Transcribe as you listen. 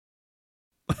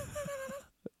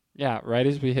Yeah, right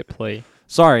as we hit play.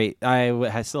 Sorry,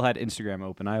 I still had Instagram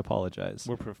open. I apologize.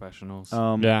 We're professionals.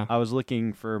 Yeah. I was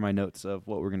looking for my notes of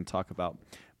what we're going to talk about.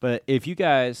 But if you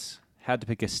guys had to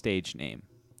pick a stage name,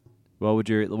 what would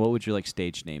your like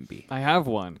stage name be? I have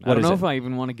one. I What don't is know it? if I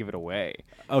even want to give it away.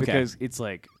 Okay. Because it's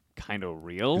like kind of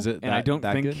real. Is it and I that- don't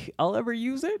that think good? I'll ever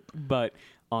use it. But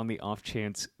on the off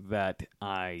chance that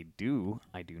I do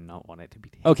not want it to be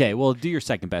taken. Okay, well, do your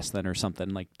second best then or something.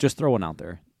 Like, just throw one out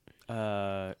there.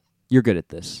 Uh, You're good at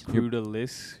this.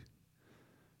 Crudalis.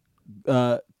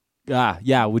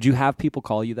 Yeah. Would you have people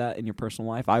call you that in your personal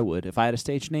life? I would. If I had a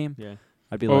stage name, Yeah.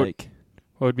 I'd be Well, like,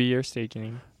 What would be your stage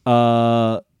name?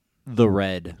 The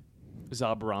Red.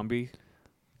 Zabrambi.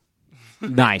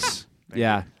 Nice.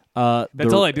 Yeah.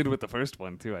 That's all I did with the first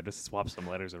one too. I just swapped some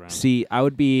letters around. See,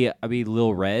 I'd be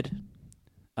Lil Red,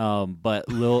 but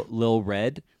Lil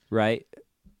Red, right?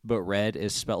 But Red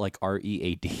is spelled like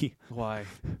READ. Why?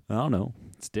 I don't know.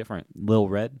 It's different. Lil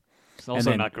Red. It's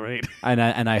also then- not great. And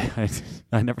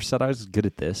I never said I was good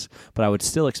at this, but I would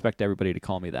still expect everybody to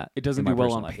call me that. It doesn't in do my well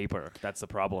personal on life. paper. That's the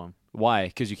problem. Why?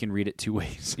 Because you can read it two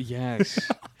ways. Yes.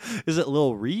 Is it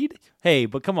Lil Reed? Hey,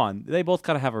 but come on. They both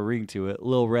kind of have a ring to it.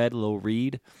 Lil Red, Lil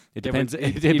Reed. It depends.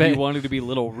 If you wanted to be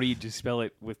Little Reed, just spell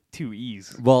it with 2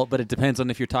 E's. Well, but it depends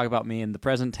on if you're talking about me in the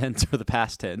present tense or the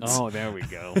past tense. Oh, there we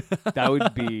go. That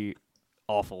would be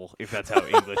awful if that's how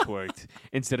English worked.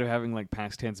 Instead of having like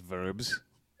past tense verbs,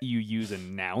 you use a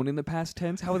noun in the past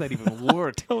tense. How would that even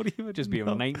work? Don't even Just be a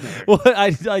nightmare. Well,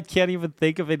 I can't even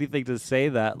think of anything to say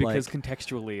that. Because like,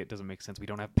 contextually, it doesn't make sense. We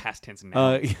don't have past tense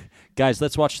nouns. guys,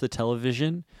 let's watch the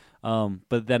television.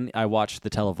 But then I watched the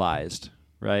televised.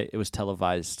 Right? It was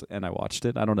televised, and I watched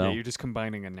it. I don't know. Yeah, you're just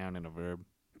combining a noun and a verb.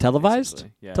 Televised?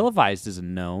 basically. Yeah. Televised is a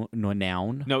noun.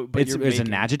 No, but it's you're an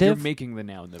making- adjective. You're making the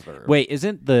noun the verb. Wait,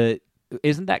 isn't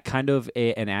that kind of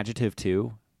an adjective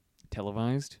too?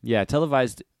 Televised? Yeah,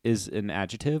 televised is an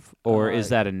adjective, or is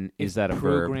that a verb?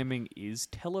 Programming is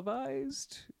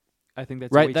televised? I think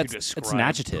that's Right, a way that's- to it's describe an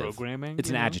adjective. programming. It's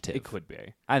you an know? adjective. It could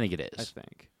be. I think it I is.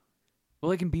 think.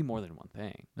 Well, it can be more than one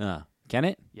thing. Can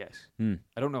it? Yes. Hmm.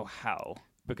 I don't know how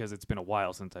because it's been a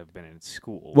while since I've been in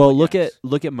school. Well, but yes.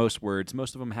 look at most words.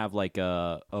 Most of them have like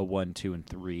a 1, 2, and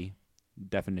 3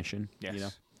 definition. Yes. You know?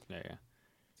 Yeah.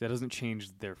 That doesn't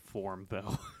change their form,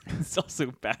 though. It's also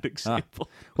a bad example.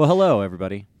 Well, hello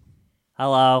everybody.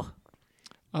 Hello.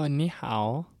 Ni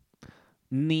hao.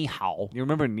 Ni hao. You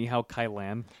remember Ni Hao Kai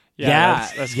Lan? Yeah,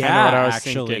 that's kind of what I was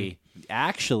thinking.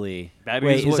 Actually. That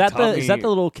Wait, is is what that taught is that me- the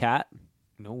little cat?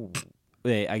 No.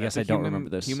 Wait, I guess I That's a don't human- remember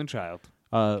this. Human child.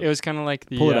 It was kind of like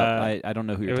the. Pull it up. I don't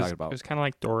know who you're talking It about. was kind of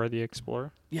like Dora the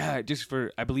Explorer. Yeah, just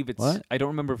for I believe it's. What? I don't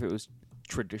remember if it was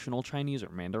traditional Chinese or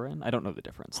Mandarin. I don't know the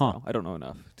difference. Huh. Though. I don't know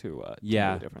enough to Yeah.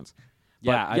 know the difference.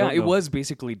 Yeah, But I yeah, don't it know. was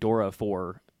basically Dora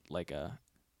for like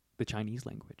the Chinese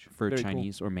language For Very cool.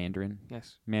 Chinese or Mandarin.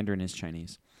 Yes, Mandarin is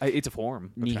Chinese. it's a form.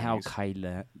 of Ni hao Chinese. kai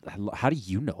la. How do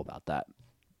you know about that?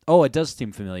 Oh, it does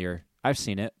seem familiar. I've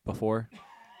seen it before.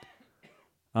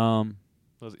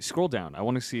 Scroll down. I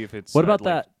want to see if it's. What about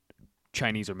like, that?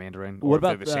 Chinese or Mandarin? What Or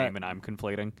about if they're the same and I'm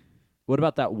conflating? What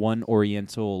about that one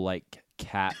Oriental like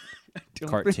cat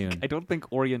cartoon? I don't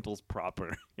think Oriental's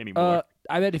proper anymore.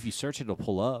 I bet if you search it, it'll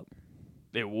pull up.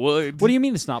 It would. What do you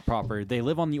mean it's not proper? They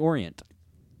live on the Orient.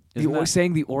 Isn't You're that-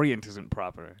 saying the Orient isn't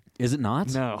proper? is it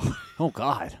not? No, Oh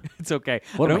God. it's okay.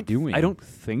 What I am I don't- doing? I don't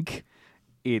think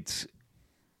it's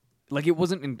like it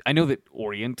wasn't. I know that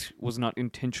Orient was not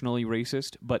intentionally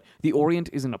racist, but the Orient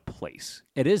isn't a place.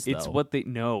 It is. It's though. what they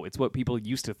know. It's what people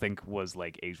used to think was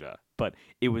like Asia, but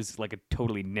it was like a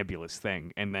totally nebulous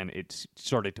thing. And then it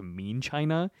started to mean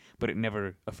China, but it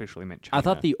never officially meant China. I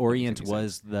thought the If that makes Orient any sense.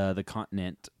 was the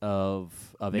continent of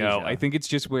Asia. No, I think it's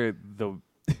just where the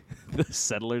the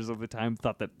settlers of the time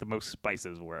thought that the most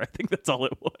spices were. I think that's all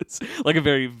it was. Like a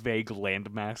very vague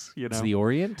landmass, you know. it's the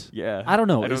Orient. Yeah. I don't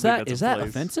know. think Is that that's a is that place.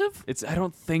 offensive? I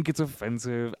don't think it's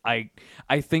offensive. I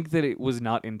think that it was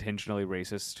not intentionally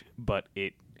racist, but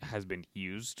it has been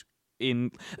used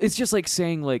in it's just like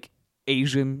saying like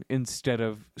Asian instead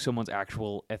of someone's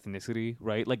actual ethnicity,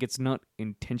 right? Like it's not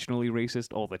intentionally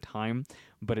racist all the time,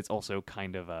 but it's also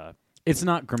kind of It's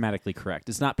not grammatically correct.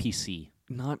 It's not PC.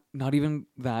 not even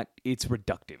that, it's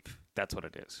reductive. That's what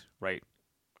it is, right?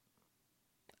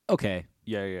 Okay,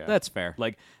 Yeah. that's fair.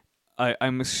 Like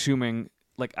I'm assuming,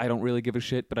 like I don't really give a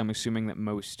shit, but I'm assuming that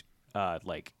most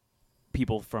like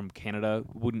people from Canada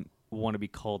wouldn't want to be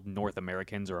called North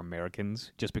Americans or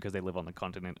Americans just because they live on the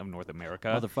continent of North America.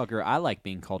 Motherfucker, I like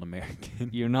being called American.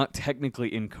 You're not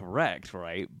technically incorrect,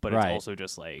 right? But Right. it's also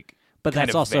just like But kind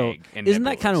that's of also vague and isn't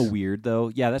that kind nebulous. of weird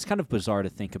though? Yeah, that's kind of bizarre to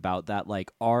think about. That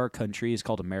like our country is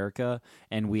called America,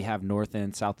 and we have North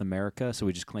and South America, so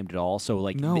we just claimed it all. So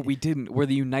like No, we didn't. We're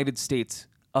the United States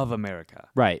of America.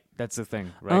 right. That's the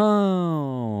thing, right?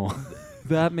 Oh,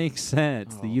 that makes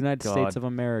sense. The Oh, United States God. of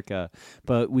America,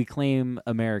 but we claim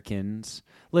Americans.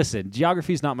 Listen,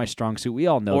 geography is not my strong suit. We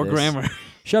all know or this. grammar.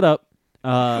 Shut up.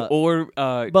 Or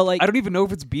but like I don't even know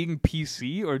if it's being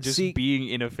PC or just See- being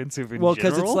inoffensive in well,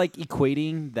 general. because it's like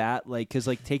equating that, like, because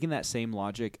like taking that same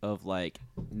logic of like,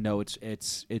 no,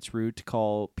 it's rude to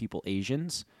call people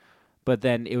Asians, but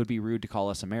then it would be rude to call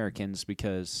us Americans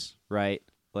because, right,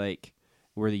 like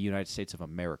we're the United States of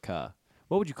America.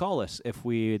 What would you call us if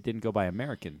we didn't go by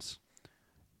Americans?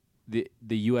 The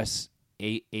U.S.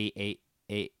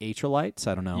 Atrolites?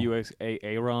 I don't know. USA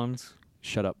Aarons.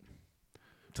 Shut up.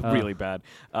 It's really bad.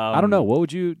 I don't know. What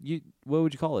would you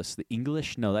call us? The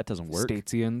English? No, that doesn't work.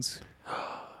 Statesians.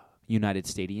 United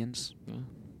Stadians.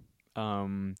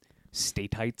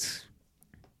 Statites.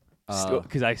 Uh,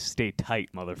 Because I stay tight,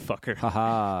 motherfucker.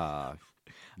 Haha.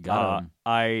 Got him.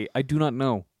 I do not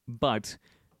know, but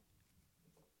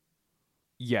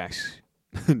yes,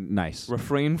 Nice.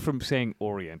 refrain from saying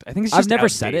Orient. I think it's just I've never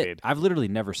said it. outdated. I've literally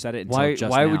never said it until Why? just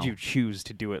Why now. would you choose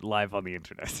to do it live on the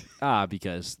internet?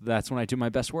 Because that's when I do my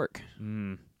best work.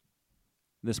 Mm.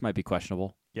 This might be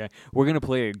questionable. Yeah, we're gonna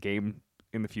play a game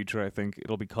in the future. I think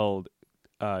it'll be called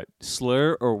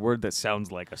slur or word that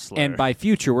sounds like a slur. And by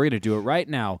future, we're going to do it right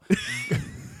now.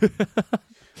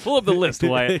 pull up the list,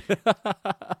 Wyatt.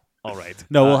 All right.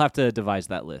 No, we'll have to devise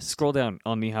that list. Scroll down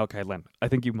on Ni Hao Kai Lan. I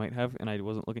think you might have, and I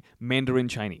wasn't looking. Mandarin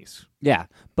Chinese. Yeah,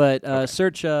 but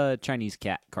search Chinese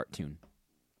cat cartoon.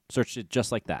 Search it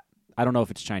just like that. I don't know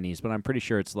if it's Chinese, but I'm pretty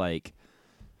sure it's like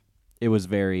it was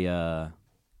very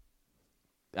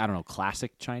I don't know,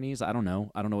 classic Chinese. I don't know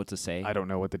what to say. I don't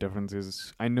know what the difference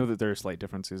is. I know that there are slight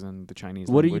differences in the Chinese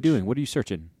What are language. you doing? What are you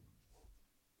searching?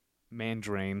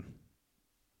 Mandarin.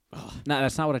 No,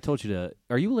 that's not what I told you to.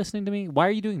 Are you listening to me? Why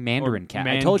are you doing Mandarin Or cat?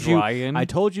 Mandarin. I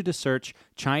told you to search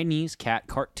Chinese cat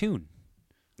cartoon.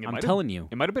 I'm telling you.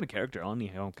 It might have been a character on Ni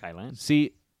Hao Kai Lan.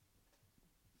 See,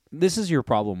 this is your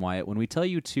problem, Wyatt. When we tell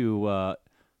you to,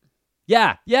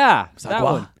 that Sagwa.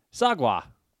 one, Sagwa.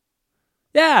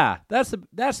 Yeah, that's the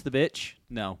bitch.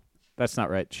 No, that's not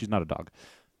right. She's not a dog.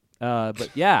 But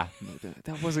yeah,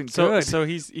 That wasn't So good. so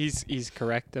he's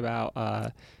correct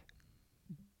about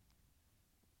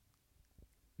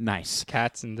nice.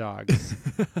 cats and dogs,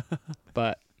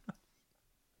 but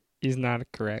he's not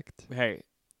correct. Hey,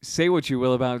 say what you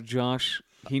will about Josh.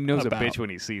 He knows About. a bitch when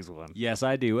he sees one. Yes,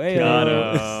 I do. Hey, Got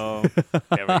him.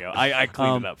 There we go. I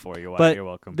cleaned it up for you, Wyatt. But You're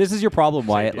welcome. this is your problem,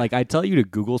 Wyatt. did. Like I tell you to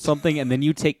Google something, and then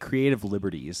you take creative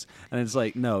liberties, and it's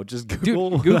like, no, just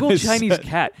Google. Dude, Google what I Chinese said.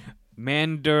 cat.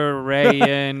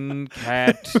 Mandarin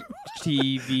cat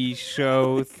TV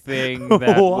show thing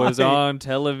that was Why? on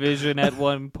television at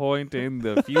one point in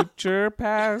the future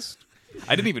past.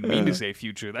 I didn't even mean to say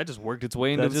future. That just worked its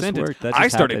way into That the just sentence. worked. That I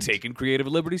just started happened. taking creative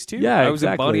liberties too. Yeah, I was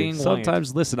exactly. embodying Wyatt.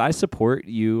 Sometimes, listen, I support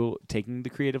you taking the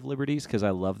creative liberties because I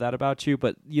love that about you.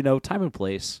 But time and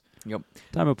place. Yep.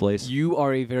 Time and place. You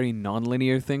are a very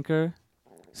nonlinear thinker.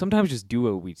 Sometimes just do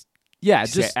what we Yeah,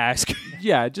 say, just ask.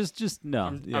 yeah, just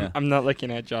no. Yeah. I'm not looking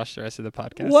at Josh the rest of the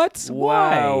podcast. What?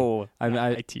 Wow. Why?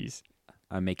 I tease.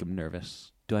 I make him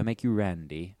nervous. Do I make you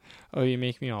Randy? Oh, you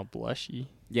make me all blushy.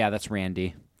 Yeah, that's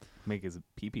Randy. Make his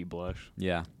pee-pee blush.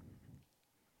 Yeah.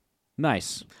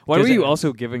 Nice. Why Does were you it-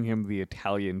 also giving him the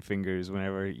Italian fingers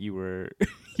whenever you were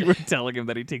you were telling him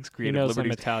that he takes He creative knows I'm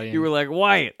liberties? Italian. You were like,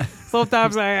 Wyatt,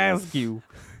 sometimes I ask you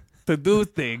to do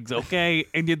things, okay,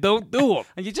 and you don't do them.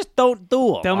 And you just don't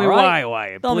do them. Tell me why,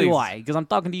 Wyatt. Tell please. me why. Because I'm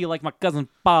talking to you like my cousin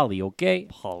Polly, okay?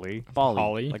 Polly.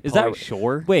 Polly. Like Is Polly that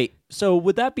Shore? Wait, so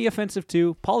would that be offensive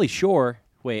too? Polly Shore.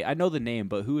 Wait, I know the name,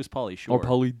 but who is Polly Shore? Or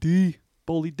Polly D.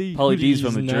 Polly D. Polly Who D's D's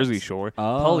from the nuts? Jersey Shore.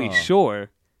 Oh. Polly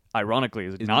Shore, ironically,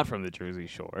 is not from the Jersey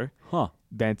Shore. Huh.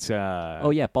 That's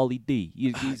Oh yeah, Polly D.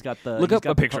 He's got the look he's up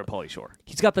got a the picture tall- of Polly Shore.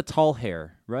 He's got the tall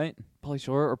hair, right? Polly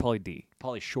Shore or Polly D?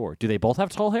 Polly Shore. Do they both have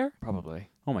tall hair? Probably.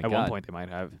 Oh my At god. one point they might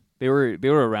have. They were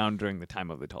around during the time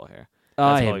of the tall hair.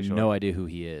 I That's have Polly Shore. no idea who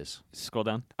he is. Scroll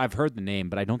down. I've heard the name,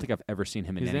 but I don't think I've ever seen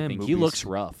him in He's in anything. He movies. looks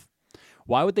rough.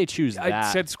 Why would they choose that?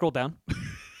 I said scroll down.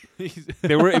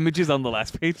 There were images on the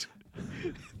last page.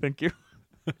 Thank you.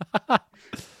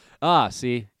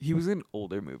 See, He was in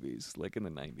older movies, like in the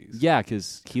 90s. yeah,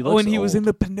 because he looks. Oh, and he was old. in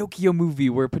the Pinocchio movie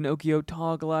where Pinocchio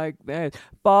talked like that.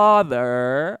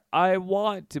 Father, I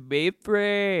want to be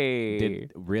free.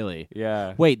 Really?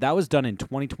 Yeah. Wait, that was done in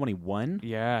 2021.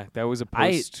 Yeah, that was a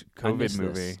I post-COVID missed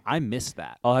movie. this. I missed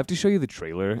that. I'll have to show you the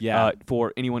trailer. Yeah.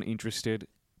 For anyone interested,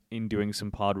 in doing some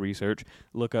pod research,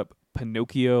 look up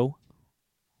Pinocchio,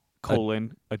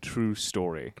 a true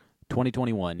story.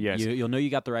 2021. Yes. You'll know you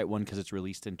got the right one because it's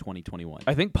released in 2021.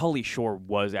 I think Pauly Shore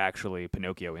was actually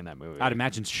Pinocchio in that movie. I'd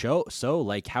imagine so.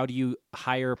 Like, how do you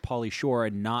hire Pauly Shore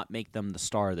and not make them the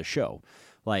star of the show?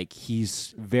 Like,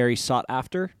 he's very sought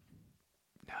after?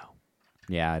 No.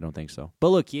 Yeah, I don't think so. But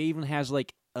look, he even has,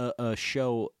 like, a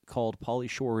show called Pauly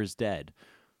Shore is Dead.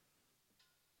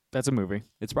 That's a movie.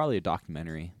 It's probably a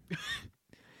documentary.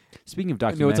 Speaking of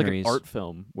documentaries... No, it's like an art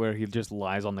film where he just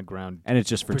lies on the ground. And it's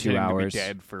just for 2 pretending to be hours.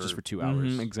 dead for Just for 2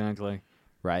 hours. Exactly.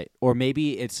 Right. Or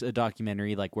maybe it's a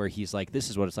documentary like where he's like, this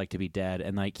is what it's like to be dead.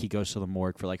 And like he goes to the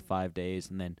morgue for like 5 days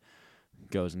and then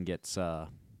goes and gets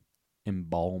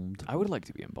embalmed. I would like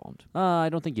to be embalmed. I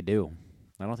don't think you do.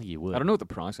 I don't think you would. I don't know what the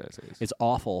process is. It's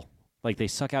awful. Like they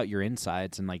suck out your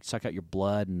insides and like suck out your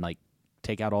blood and like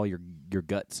take out all your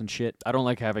guts and shit. I don't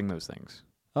like having those things.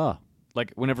 Oh.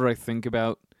 Like whenever I think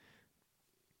about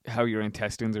how your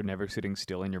intestines are never sitting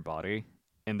still in your body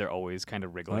and they're always kind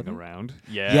of wriggling around.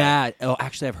 Yeah. Yeah. Oh,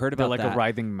 actually, I've heard about they're like that. a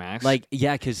writhing mass. Like,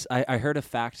 yeah, because I heard a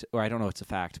fact, or I don't know if it's a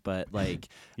fact, but like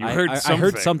I something.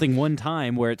 heard something one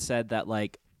time where it said that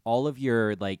like all of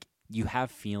your like you have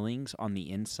feelings on the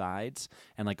insides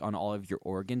and like on all of your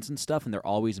organs and stuff, and they're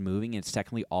always moving. And it's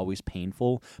technically always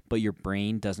painful, but your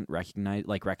brain doesn't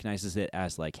recognizes it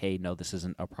as like, hey, no, this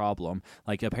isn't a problem.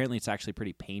 Like apparently, it's actually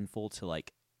pretty painful to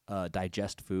like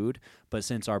digest food, but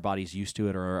since our body's used to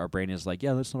it, or our brain is like,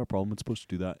 yeah, that's not a problem. It's supposed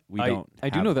to do that. I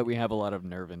do know that we have a lot of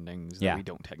nerve endings that Yeah. we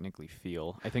don't technically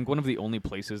feel. I think one of the only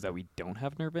places that we don't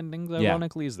have nerve endings, Yeah.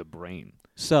 ironically, is the brain.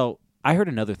 So I heard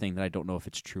another thing that I don't know if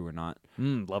it's true or not.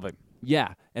 Love it.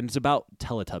 Yeah, and it's about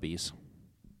Teletubbies.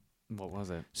 What was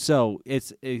it? So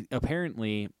it's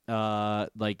apparently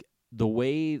like the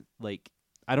way like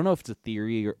I don't know if it's a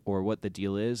theory or what the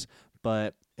deal is,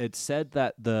 but it said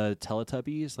that the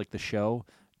Teletubbies, like the show,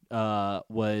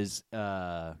 was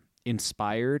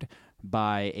inspired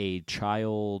by a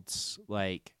child's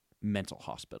like mental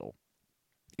hospital.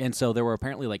 And so there were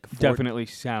apparently like Definitely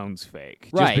sounds fake,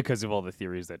 Right. just because of all the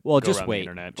theories that Well, go just around wait. the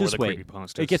internet Just or the wait.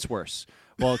 creepypastas. It gets worse.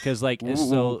 Well, because like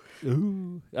so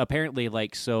apparently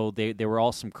like so they were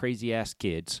all some crazy ass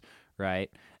kids,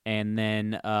 right? And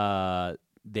then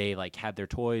they like had their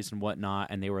toys and whatnot,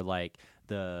 and they were like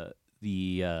the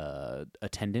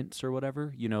attendants or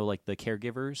whatever, you know, like the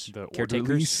caregivers, The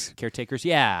caretakers, orderlies?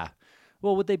 Yeah.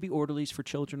 Well, would they be orderlies for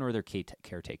children or they're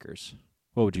caretakers?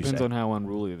 What would you Depends say? on how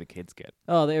unruly the kids get.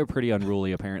 Oh, they were pretty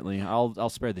unruly. Apparently, I'll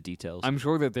spare the details. I'm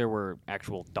sure that there were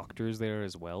actual doctors there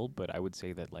as well, but I would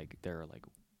say that like there are like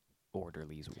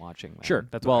orderlies watching them. Sure.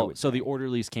 That's what I well, would so say. the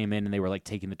orderlies came in and they were like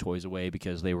taking the toys away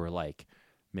because they were like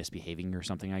misbehaving or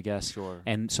something, I guess. Sure.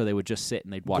 And so they would just sit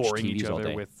and they'd watch boring TVs each all other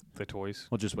day. with the toys.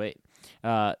 Well, just wait.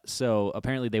 So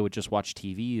apparently they would just watch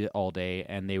TV all day,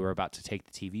 and they were about to take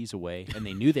the TVs away, and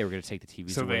they knew they were going to take the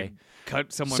TVs So away. they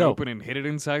cut someone So- open and hid it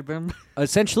inside them.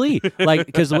 Essentially, like,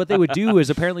 because what they would do is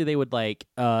apparently they would like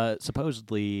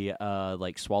supposedly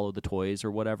like swallow the toys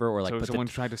or whatever, or like so put someone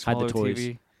the, tried to hide swallow the toys.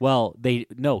 TV. Well,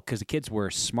 because the kids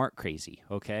were smart crazy.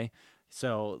 Okay.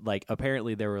 So, like,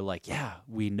 apparently they were like, yeah,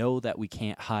 we know that we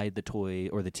can't hide the toy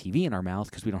or the TV in our mouth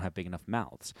because we don't have big enough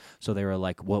mouths. So they were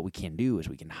like, what we can do is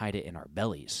we can hide it in our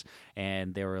bellies.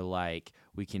 And they were like,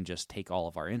 we can just take all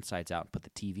of our insides out and put the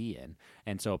TV in.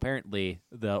 And so apparently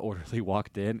the orderly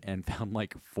walked in and found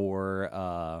like four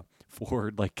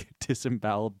like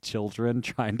disemboweled children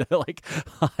trying to like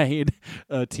hide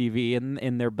a TV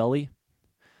in their belly.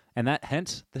 And that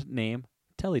hence the name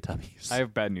Teletubbies. I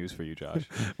have bad news for you, Josh.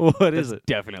 What is it?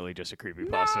 Definitely just a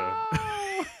creepypasta.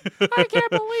 I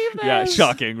can't believe this. Yeah,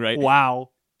 shocking, right? Wow.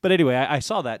 But anyway, I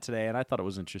saw that today and I thought it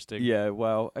was interesting. Yeah,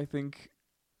 wow. I think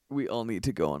we all need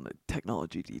to go on a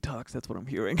technology detox. That's what I'm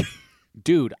hearing.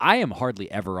 Dude, I am hardly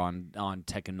ever on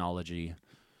technology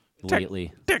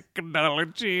lately.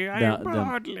 Technology. I am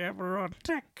hardly ever on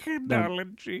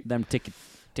technology. Them No,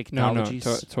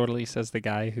 technologies. totally says the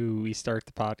guy who we start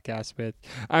the podcast with.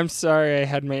 I'm sorry I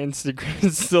had my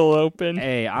Instagram still open.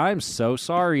 Hey, I'm so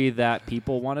sorry that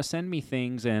people want to send me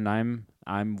things and I'm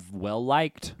well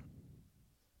liked.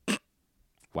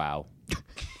 Wow.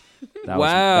 That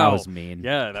was mean.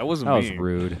 Yeah, that wasn't That was mean.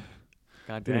 rude.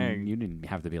 God You dang. didn't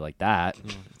have to be like that.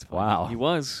 It's fine. Wow. He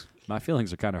was. My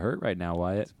feelings are kind of hurt right now,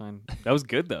 Wyatt. It's fine. That was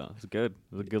good though. It was good.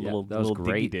 It was a good Yeah, little. that was little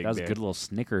great. diggy-dig That was there. a good little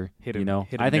snicker. Hit you a- know,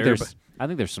 hit a I think nerve.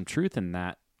 there's some truth in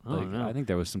that. Oh, Like, no. I think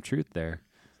there was some truth there.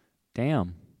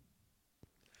 Damn.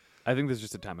 I think there's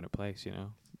just a time and a place, you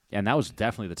know. And that was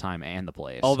definitely the time and the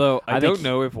place. Although I, I don't think-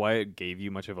 know if Wyatt gave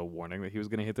you much of a warning that he was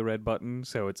going to hit the red button,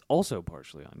 so it's also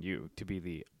partially on you to be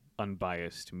the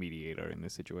unbiased mediator in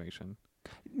this situation.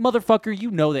 Motherfucker,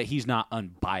 you know that he's not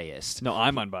unbiased. No,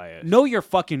 I'm unbiased. No, you're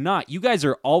fucking not. You guys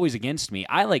are always against me.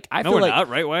 I no, feel we're like not,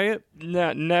 right, Wyatt?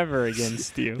 No, never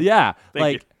against you. yeah, Thank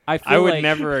like you. I feel I would like,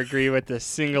 never agree with a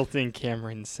single thing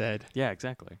Cameron said. Yeah,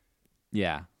 exactly.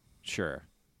 Yeah, sure.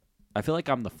 I feel like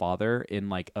I'm the father in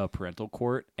like a parental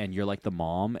court, and you're like the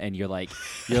mom, and you're like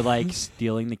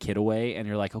stealing the kid away, and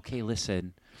you're like, okay,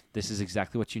 listen, this is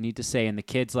exactly what you need to say, and the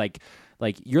kid's like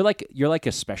you're like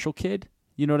a special kid.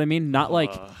 You know what I mean? Not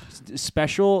like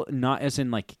special, not as in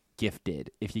like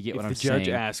gifted. If you get what I'm saying. If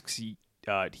the judge asks,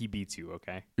 he beats you.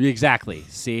 Okay. Exactly.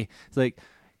 See, it's like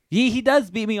he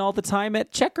does beat me all the time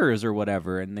at checkers or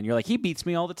whatever, and then you're like, he beats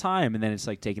me all the time, and then it's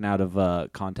like taken out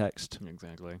of context.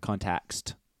 Exactly.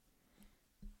 Context.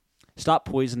 Stop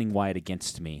poisoning Wyatt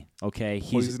against me, okay?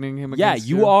 Poisoning him Yeah, against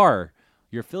you you? are.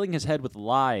 You're filling his head with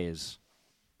lies.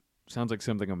 Sounds like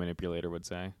something a manipulator would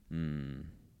say.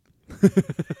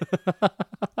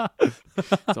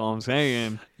 That's all I'm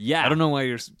saying. Yeah. I don't know why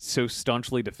you're so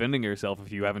staunchly defending yourself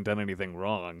if you haven't done anything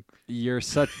wrong. You're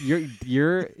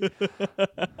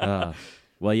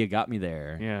well, you got me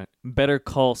there. Yeah. Better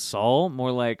call Saul,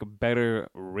 more like better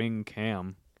ring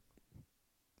Cam.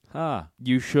 Huh.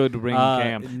 You should ring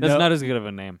Cam. That's no. not as good of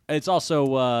a name. It's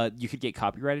also you could get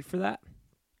copyrighted for that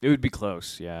It would be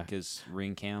close, yeah. because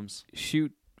ring cams.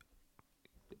 Shoot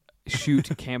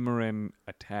Cameron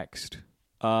a text.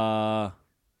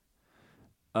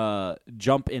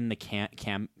 Jump in the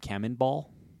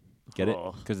cannonball. Get it?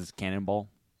 Oh. Because it's cannonball.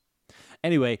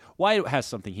 Anyway, Wyatt has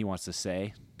something he wants to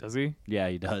say. Does he? Yeah,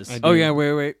 he does. I Oh do. yeah,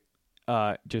 wait.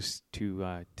 Just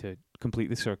to complete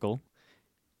the circle,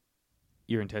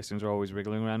 your intestines are always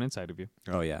wriggling around inside of you.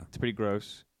 Oh yeah. It's pretty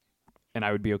gross, and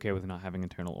I would be okay with not having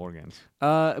internal organs.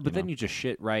 But then know. you just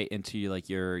shit right into like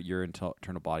your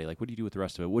internal body. Like, what do you do with the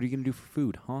rest of it? What are you gonna do for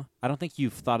food, huh? I don't think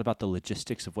you've thought about the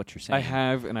logistics of what you're saying. I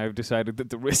have, and I've decided that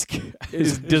the risk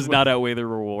does not outweigh the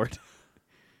reward.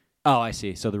 Oh, I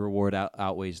see. So the reward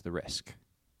outweighs the risk.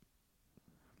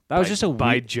 That was just a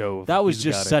by weird, Jove. That was he's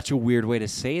just got it. such a weird way to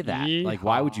say that. Like,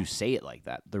 why would Yeehaw. you say it like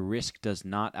that? The risk does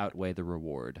not outweigh the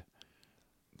reward.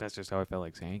 That's just how I felt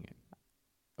like saying it.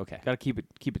 Okay. Gotta keep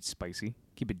it spicy,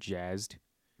 keep it jazzed,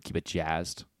 Keep it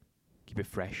jazzed. keep it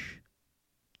fresh.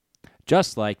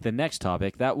 Just like the next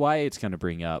topic that Wyatt's going to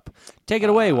bring up. Take it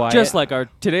away, Wyatt. Just like our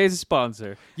today's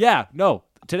sponsor. Yeah, no.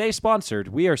 Today's sponsored.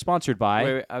 We are sponsored by...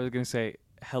 Wait, I was gonna say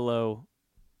hello.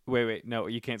 Wait, no,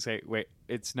 you can't say. Wait,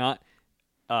 it's not.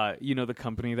 You know the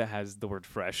company that has the word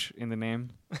fresh in the name,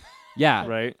 Yeah.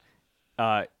 right?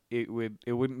 It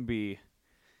wouldn't be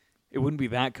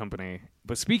that company.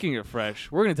 But speaking of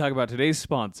fresh, we're gonna talk about today's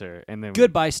sponsor, and then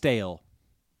Goodbye, stale.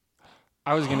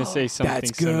 I was gonna say something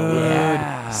That's similar. good.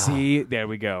 Yeah. See, there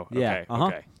we go. Yeah, Okay, uh-huh.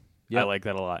 okay. Yep. I like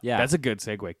that a lot. Yeah. That's a good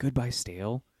segue. Goodbye,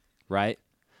 stale. Right?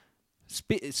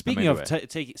 Speaking into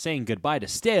of saying goodbye to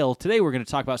stale, today we're going to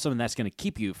talk about something that's going to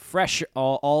keep you fresh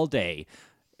all day.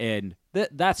 And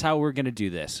that's how we're going to do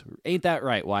this. Ain't that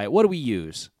right, Wyatt? What do we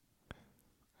use?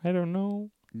 I don't know.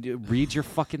 Read your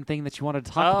fucking thing that you wanted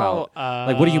to talk about. about.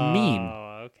 Like, what do you mean?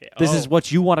 Okay. This is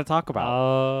what you want to talk about.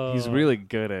 Oh. He's really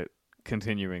good at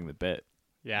continuing the bit.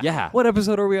 Yeah. Yeah. What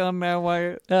episode are we on now,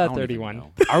 Wyatt? I don't even 31.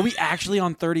 know. Are we actually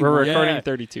on 31? We're recording Yeah.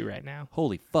 32 right now.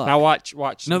 Holy fuck. Now watch. No,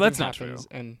 something that's not happens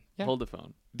true. And yeah. Hold the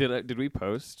phone. Did we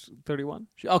post 31?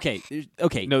 Okay.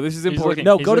 No, this is He's important. looking.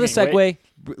 No, He's go to the looking.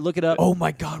 segue. Look it up. Oh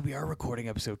my God, we are recording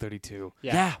episode 32.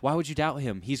 Yeah. Why would you doubt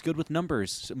him? He's good with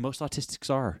numbers. Most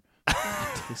autistics are.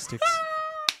 Statistics.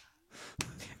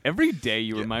 Every day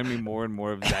you remind me more and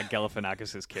more of Zach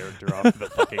Galifianakis' character off the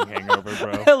fucking Hangover,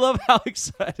 bro. I love how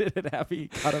excited and happy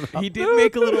he got about He did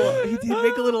make a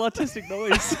little autistic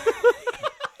noise.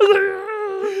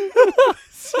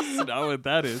 That's not what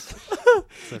that is.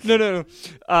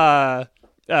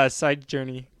 No. Side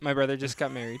journey. My brother just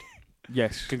got married.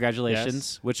 Yes.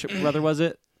 Congratulations. Which brother was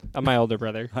it? My older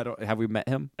brother. Have we met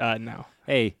him? No.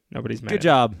 Hey, Nobody's met good him.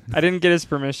 job. I didn't get his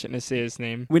permission to say his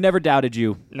name. We never doubted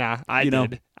you. Nah, I You know,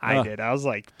 did. I did. I was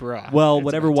like, bruh. Well, it's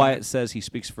whatever my time. Wyatt says, he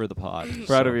speaks for the pod.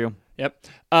 Proud So, of you. Yep.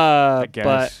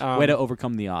 guess. But Way to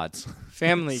overcome the odds.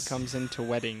 family comes into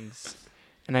weddings,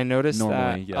 and I noticed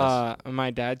Normally, that yes. on my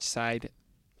dad's side,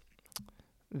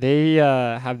 they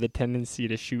have the tendency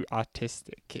to shoot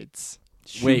autistic kids.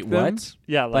 Wait, them? what?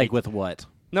 Yeah, Like with what?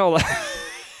 no,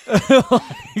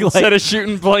 instead of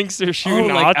shooting blanks, they're shooting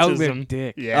like out their autism.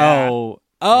 dick. Yeah.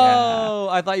 Oh,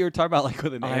 I thought you were talking about like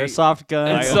with an airsoft gun.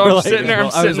 And I- so I'm Like- sitting there, I'm I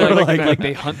was sitting there like, looking at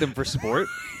they hunt them for sport.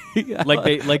 Yeah. Like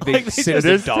they Like they sit just- their It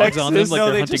is dogs on them Texas. like No,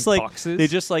 they're they hunting just, like- foxes. They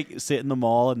just like sit in the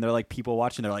mall and they're like people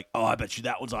watching. They're like, oh, I bet you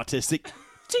that one's autistic.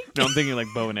 No, I'm thinking like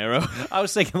bow and arrow. I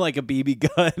was thinking like a BB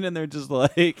gun, and they're just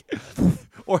like,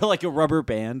 or like a rubber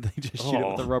band. They just shoot it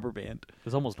with a rubber band.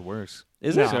 It's almost worse.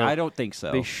 Is No. it? I don't think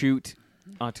so. They shoot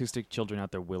autistic children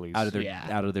out their willies. out of their Yeah.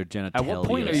 out of their genitalia. At what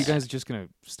point are you guys just gonna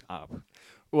stop?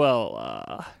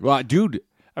 Well, Well, dude,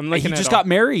 I'm he looking at just all- got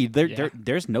married. Yeah.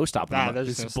 There's no stopping Nah, him. there's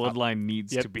This no stop. bloodline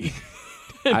needs Yep. to be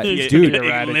Needs to dude, be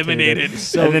eradicated. eliminated.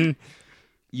 So- and then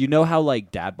You know how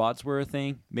like dad bots were a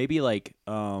thing? Maybe like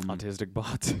autistic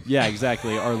bots. yeah,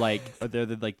 exactly. Or like they're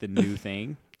like the new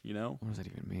thing. You know, What does that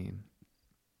even mean?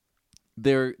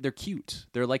 they're cute.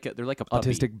 They're like a puppy.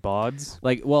 Autistic bods.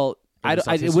 Like, well, Or just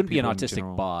it autistic wouldn't be an people in autistic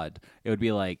general? bod. It would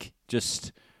be like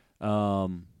just,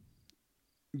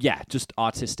 yeah, just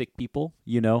autistic people.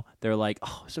 You know, they're like,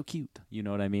 oh, so cute. You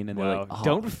know what I mean? And they're Wow. like, oh.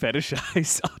 Don't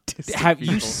fetishize autistic. Have you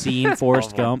people. seen Forrest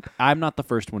Awful. Gump? I'm not the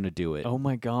first one to do it. Oh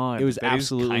my god! It was That is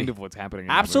absolutely- kind of what's happening. In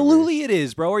that movie. Absolutely, it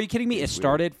is, bro. Are you kidding me? It It's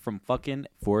started from fucking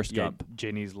Forrest Yeah, Gump.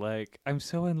 Jenny's like, I'm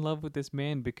so in love with this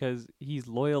man because he's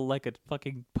loyal like a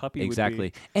fucking puppy.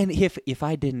 Exactly. Would And if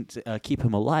I didn't keep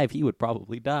him alive, he would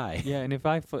probably die. be. Yeah, and if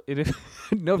I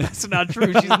no, that's not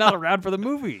true. She's not around for the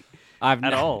movie. I've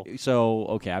At all. So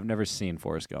okay, I've never seen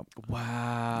Forrest Gump.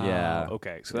 Wow. Yeah.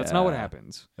 Okay, so that's not what Yeah.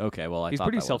 happens. Okay, well He's thought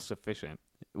pretty that was- self-sufficient.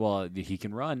 Well, he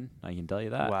can run. I can tell you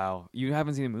that. Wow. You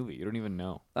haven't seen a movie. You don't even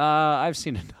know. I've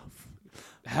seen enough.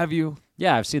 Have you?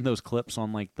 Yeah, I've seen those clips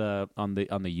on like the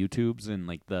YouTubes and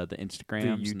like the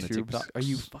Instagrams The and the YouTubes. TikToks. Are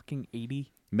you fucking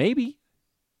 80? Maybe.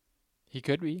 he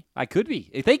could be. I could be.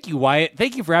 Hey, thank you, Wyatt.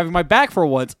 Thank you for having my back for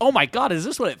once. Oh my God, is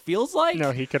this what it feels like?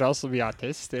 No, he could also be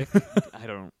autistic.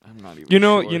 I'm not even you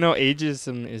know, sure.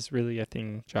 ageism is really a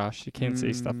thing, Josh. You can't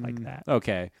say stuff like that.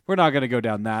 Okay, we're not gonna go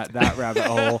down that rabbit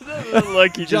hole.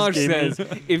 Look, he Josh just gave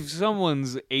says me. if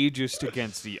someone's ageist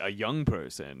against a young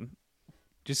person,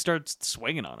 just starts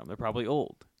swinging on them. They're probably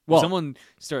old. Well- if someone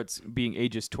starts being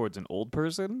ageist towards an old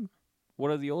person,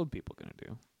 what are the old people going to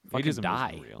do? Fucking Ageism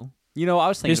die. isn't real. You know, I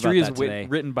was thinking History is about that today.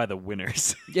 written by the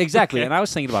winners. Exactly, and I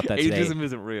was thinking about that today. Ageism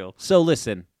isn't real. So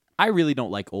listen, I really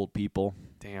don't like old people.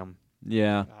 Damn.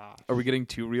 Yeah. Are we getting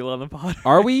too real on the pod?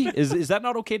 Are we? Is that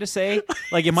not okay to say?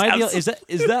 Like, am I? Sounds-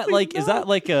 Is that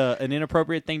like an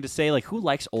inappropriate thing to say? Like, who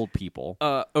likes old people?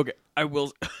 Okay. I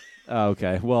will.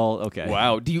 Okay. Well, okay.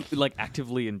 Wow. Do you like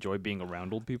actively enjoy being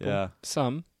around old people? Yeah.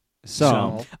 Some.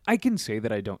 Some I can say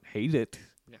that I don't hate it.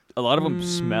 A lot of them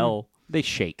smell. they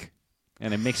shake,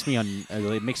 and it makes me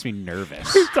it makes me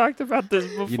nervous. We talked about this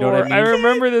before. You know what I mean? I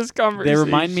remember this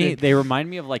conversation. They remind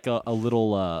me of like a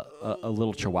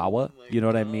little chihuahua. You know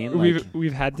what I mean? Like,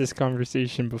 We've had this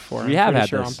conversation before. We I'm have pretty had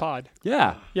sure this. on pod.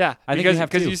 yeah. Yeah, I think we have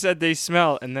because too. you said they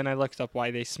smell, and then I looked up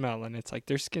why they smell, and it's like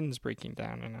their skin's breaking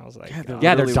down, and I was like, they're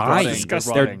Yeah, really they're dying. rotting.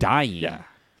 Disgusting. They're rotting. dying. yeah.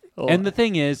 And the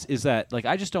thing is that like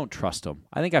I just don't trust them.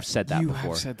 I think I've said that You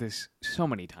before. have said this so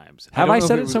many times. Have don't I know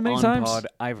said if it so was many on times? Pod.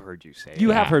 I've heard you say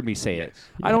You it. have heard me say it.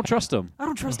 I don't trust them. I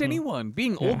don't trust anyone.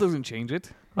 Being old doesn't change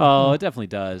it. Oh, it definitely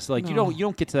does. Like you No.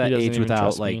 don't get to that He doesn't age even without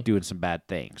trust like me. doing some bad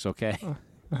things. Okay.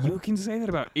 You can say that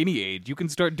about any age. You can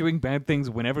start doing bad things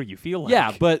whenever you feel like.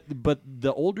 Yeah, but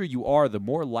the older you are, the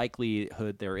more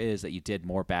likelihood there is that you did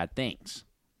more bad things.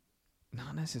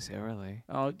 not necessarily.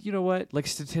 Oh, you know what? Like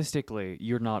statistically,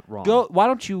 you're not wrong. Go. Why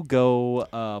don't you go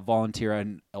volunteer at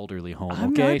an elderly home?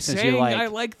 I'm okay, not since saying you're like, I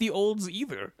like the olds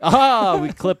either.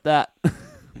 we clipped that.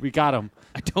 We got him.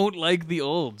 I don't like the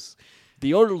olds.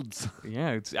 The olds. Yeah,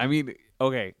 it's. I mean,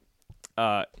 okay.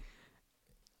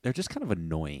 They're just kind of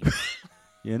annoying.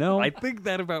 You know. I think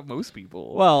that about most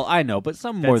people. Well, I know, but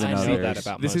some more than I others. know that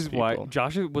about This most is why people.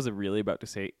 Josh wasn't really about to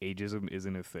say ageism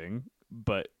isn't a thing,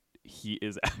 but he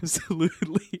is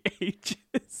absolutely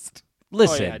ageist.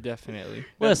 Listen. Oh yeah, definitely.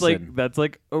 That's Listen. that's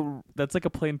like a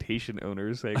plantation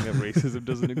owner saying that racism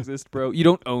doesn't exist, bro. You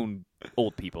don't own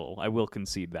old people. I will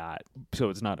concede that. So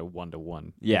it's not a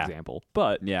 1-to-1 Yeah. example.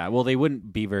 But Yeah, well, they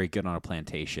wouldn't be very good on a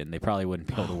plantation. They probably wouldn't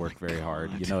be able to work very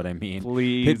hard. You know what I mean?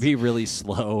 please, It'd be really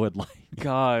slow and like.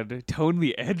 God, tone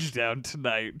the edge down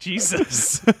tonight.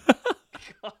 Jesus.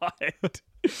 God.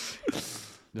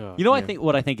 You know,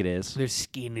 what I think it is. Their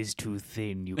skin is too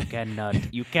thin. You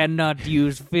cannot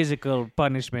use physical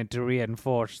punishment to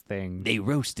reinforce things. They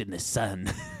roast in the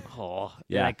sun. Oh,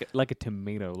 Yeah. like a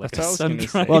tomato, like That's a what I was gonna say.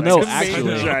 sun-dried Well, no, Like a actually-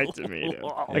 sun-dried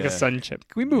tomato, like Yeah. a sun chip.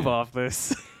 Can we move off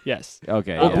this? Yes.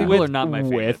 Okay. Old yeah. people are not my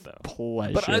favorite, with though.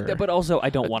 pleasure. But also, I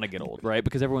don't want to get old, right?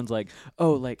 Because everyone's like,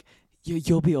 oh, like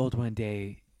you'll be old one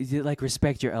day. Is it like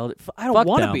respect your elder? I don't Fuck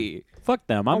want to them. be. Fuck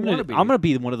them. I I'm wanna be. gonna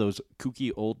be one of those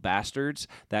kooky old bastards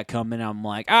that come in. And I'm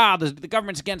like, the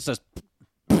government's against us.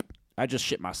 I just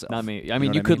shit myself. Not me. know I mean,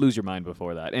 what you could lose your mind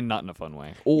before that, and not in a fun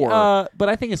way. But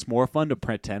I think it's more fun to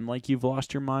pretend like you've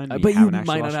lost your mind. But you haven't actually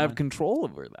might not lost your have mind. control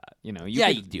over that. You know, Yeah,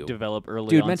 could you do. develop early.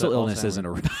 Dude, onset mental illness Alzheimer's. isn't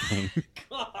a real thing.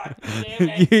 God damn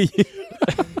it.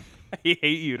 I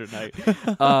hate you tonight.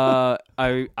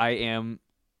 I am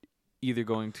either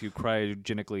going to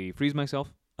cryogenically freeze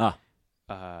myself,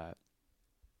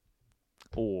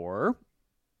 or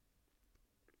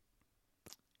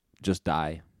just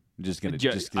die. I'm just gonna.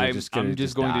 I'm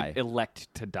just going die. to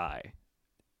elect to die.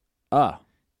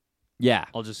 Yeah.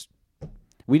 I'll just.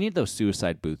 We need those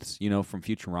suicide booths, from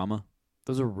Futurama.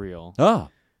 Those are real. Oh,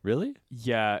 really?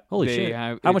 Yeah. Holy they shit!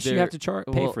 Have, How much do you they're- have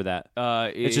to pay well, for that?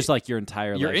 It's just like your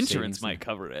entire your life insurance savings. might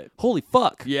cover it. Holy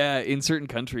fuck! Yeah, in certain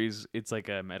countries, it's like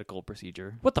a medical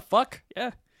procedure. What the fuck?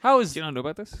 Yeah. How is? Do you not know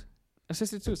about this?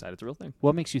 Assisted suicide. It's a real thing.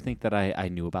 What makes you think that I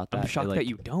knew about that? I'm shocked Like, that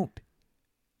you don't.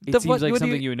 It The seems fuck- like what do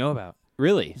something you- you know about.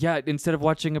 Really? Yeah, instead of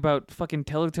watching about fucking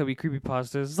Teletubby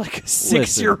creepypastas, like a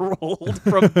 6-year-old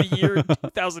from the year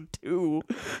 2002.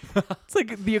 It's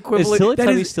like the equivalent.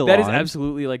 Teletubby still That is on?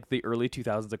 absolutely like the early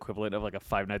 2000s equivalent of like a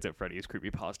Five Nights at Freddy's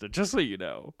creepypasta, just so you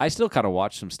know. I still kind of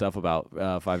watch some stuff about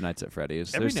Five Nights at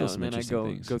Freddy's. Every There's now still some and then I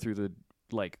interesting things. go through the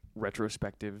like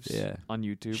retrospectives Yeah. on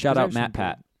YouTube. Shout There's out Matt actually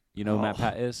Pat. You know who Matt Oh.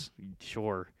 Pat is? good-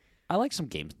 Sure. I like some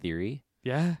game theory.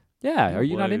 Yeah. Yeah. Are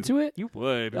you not would. into it? You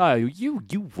would. Oh, you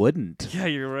wouldn't. Yeah,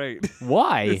 you're right.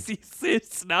 Why?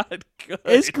 It's not good.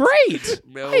 It's great.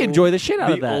 No. I enjoy the shit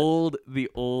out of that. The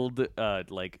old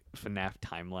like FNAF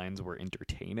timelines were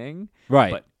entertaining,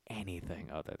 Right. but anything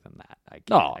other than that, I can't.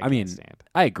 No, I can't mean, stand.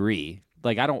 I agree.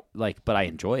 Like I don't like, but I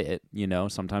enjoy it.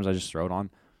 Sometimes I just throw it on.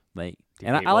 Like, Do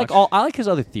you and hate I like watch? I like his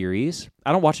other theories.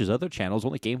 I don't watch his other channels,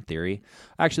 only Game Theory.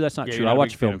 Actually, that's not Yeah, true. you're I not a watch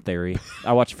big fan Film of- Theory.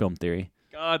 I watch Film Theory.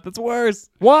 God, that's worse.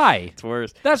 Why? It's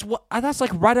worse. That's what. That's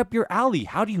like right up your alley.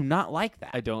 How do you not like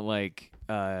that? I don't like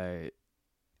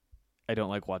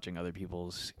watching other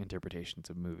people's interpretations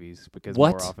of movies because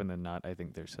What? more often than not, I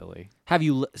think they're silly. Have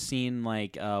you seen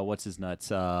like what's his nuts?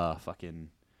 Fucking.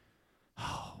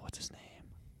 Oh, what's his name?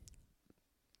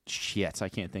 Shit, I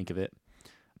can't think of it.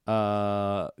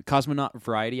 Cosmonaut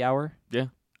Variety Hour. Yeah.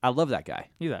 I love that guy.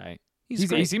 He's alright. He's He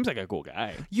great. seems like a cool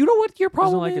guy. You know what your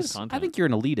problem like is? his I content. think you're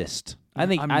an elitist. I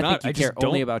think I'm I not. think you I just care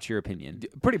only don't- about your opinion.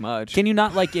 Pretty much. Can you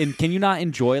not can you not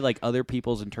enjoy like other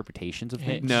people's interpretations of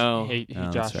Hey, things? No. Hey,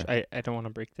 No, that's Josh, I don't want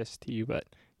to break this to you, but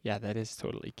yeah, that is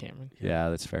totally Cameron. Yeah,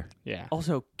 that's fair. Yeah.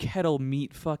 Also, kettle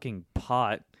meat fucking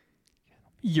pot.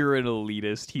 You're an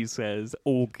elitist, he says.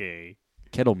 Okay.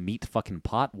 Kettle meat fucking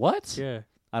pot. What? Yeah.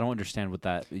 I don't understand what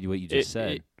you just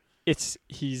said. He's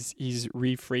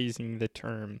rephrasing the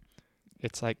term.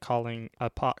 It's like calling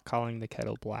the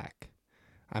kettle black.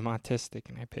 I'm autistic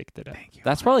and I picked it up.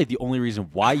 That's probably the only reason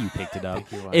why you picked it up.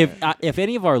 Thank you, If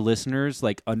any of our listeners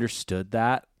like understood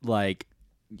that, like,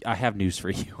 I have news for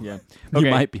you. Yeah. You Okay.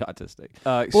 might be autistic.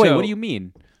 Wait, so, what do you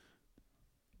mean?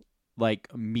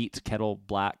 Like meat kettle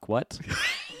black? What?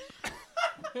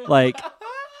 Like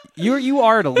you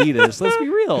are an elitist. Let's be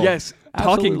real. Yes,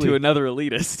 talking Absolutely. to another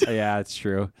elitist. Yeah, it's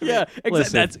true. Yeah, exactly.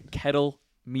 Listen. That's kettle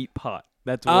meat pot.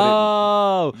 That's what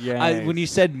Oh, Yes. when you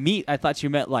said meat, I thought you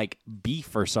meant like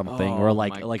beef or something, or Oh,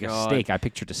 like my a God. steak. I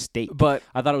pictured a steak, But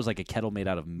I thought it was like a kettle made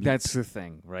out of meat. that's the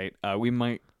thing, right? We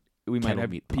might Kettle have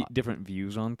meat pot. different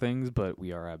views on things, but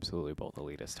we are absolutely both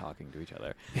elitists talking to each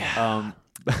other. Yeah.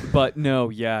 But no,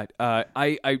 yeah.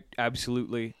 I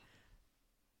absolutely.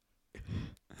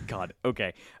 God.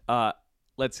 Okay.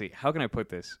 Let's see. How can I put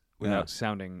this without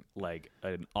sounding like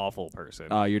an awful person?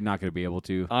 You're not going to be able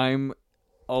to. I'm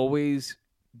always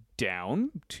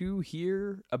down to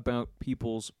hear about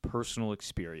people's personal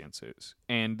experiences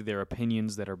and their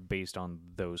opinions that are based on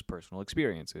those personal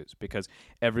experiences because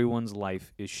everyone's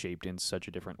life is shaped in such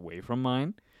a different way from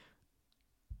mine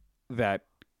that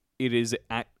it is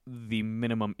at the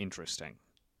minimum interesting.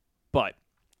 But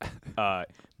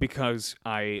because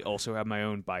I also have my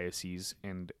own biases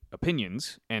and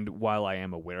opinions, and while I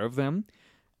am aware of them,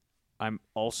 I'm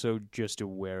also just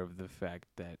aware of the fact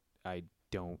that I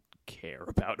don't care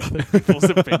about other people's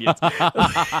opinions.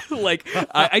 Like,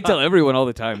 I tell everyone all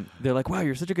the time, they're like, wow,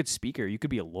 you're such a good speaker. You could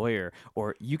be a lawyer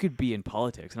or you could be in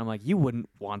politics. And I'm like, you wouldn't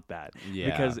want that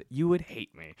because you would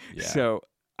hate me. Yeah. So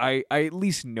I at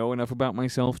least know enough about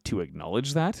myself to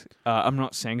acknowledge that. I'm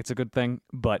not saying it's a good thing,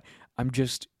 but I'm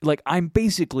just like, I'm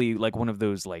basically like one of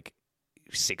those like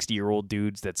 60-year-old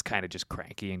dudes that's kind of just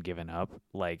cranky and giving up.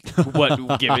 Like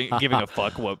what giving a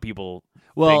fuck what people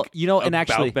Well, think and about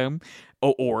actually, them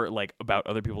or like about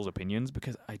other people's opinions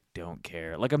because I don't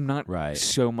care. Like I'm not Right.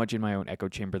 so much in my own echo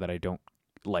chamber that I don't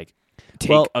like take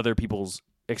Well- other people's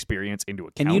experience into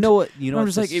account. And you know what? You know, I'm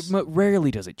what just like, this-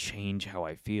 rarely does it change how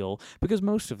I feel, because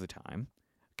most of the time,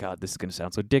 God, this is going to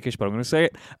sound so dickish, but I'm going to say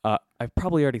it. I've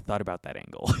probably already thought about that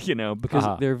angle,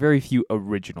 because there are very few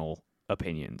original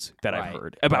opinions that I've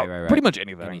heard about pretty much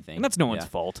anything. And that's no one's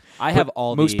fault. I have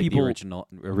all most the people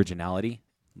originality.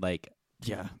 Like,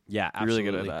 yeah, yeah, you're absolutely.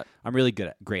 really good at that. I'm really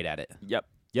great at it. Yep.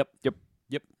 Yep.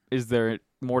 Is there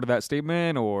more to that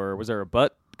statement, or was there a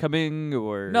but coming,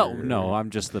 or No, I'm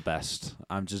just the best.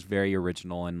 I'm just very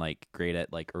original and like great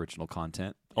at like original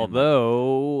content.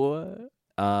 Although,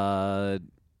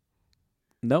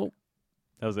 no,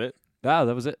 that was it. that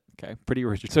was it. Okay. Pretty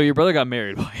original. So your brother got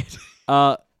married by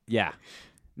it. Yeah.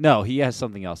 No, he has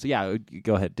something else. Yeah,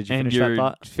 go ahead. Did you And finish your that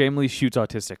thought? family shoots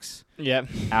autistics. Yep.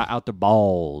 Out the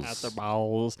balls. Out the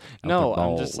balls. Out No, the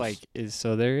I'm just balls. like,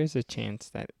 so there is a chance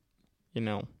that,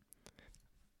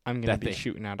 I'm gonna That be they-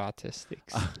 shooting out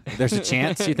autistics. There's a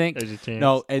chance, you think? There's a chance.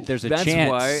 No, there's a That's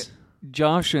chance. why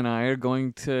Josh and I are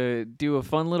going to do a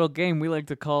fun little game we like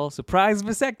to call Surprise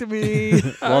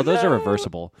Vasectomy. Well, those are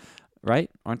reversible, right?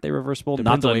 Aren't they reversible? Not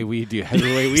Depends the way on- we do. The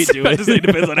way we do I it. just say it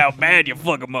depends on how bad you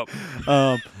fuck them up.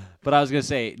 But I was gonna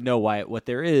say no, Wyatt. What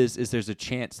there is there's a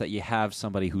chance that you have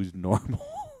somebody who's normal.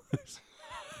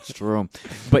 It's true.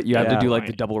 But you have to Yeah. do like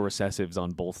the double recessives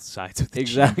on both sides of the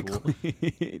gene pool.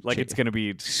 exactly. Like it's gonna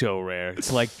be so rare.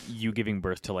 It's like you giving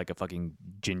birth to like a fucking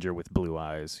ginger with blue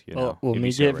eyes. You know? Well, It'd me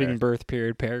be so giving rare. birth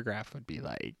period paragraph would be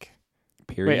like,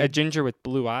 Period. wait, a ginger with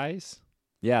blue eyes?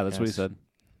 Yeah, that's what he Yes. said.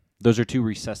 Those are two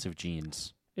recessive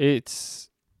genes. It's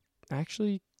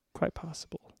actually quite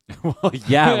possible. Well,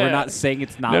 yeah, we're not saying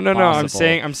it's not. No. possible.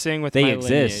 I'm saying with They my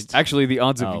exist. Actually, the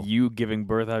odds Oh. of you giving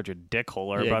birth out your dick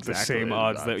hole are Yeah, about the exactly. same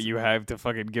odds that Odds. you have to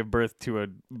fucking give birth to a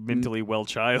mentally well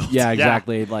child. Yeah,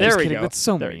 exactly. Like, There Just we kidding. go. That's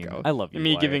so There we mean. go. I love you. Me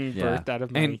Wyatt. giving Yeah. birth out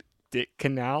of my And- dick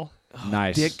canal.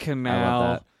 nice. Dick I canal.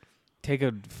 love that. Take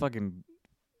a fucking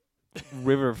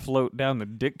river float down the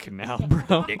dick canal,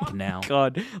 bro. Dick canal.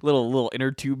 God, little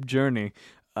inner tube journey.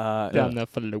 Down the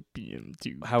fallopian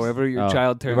tube. However your Oh,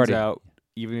 child we've turns already- out,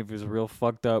 even if it's real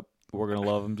fucked up, we're gonna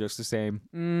love him just the same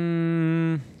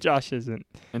Josh isn't.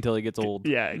 until he gets old.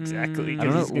 Yeah, exactly. Mm, 'cause I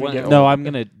don't he's know gonna what- get No, old. I'm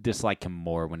gonna dislike him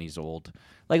more when he's old.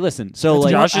 Like, listen. So, That's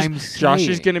like, what Josh I'm is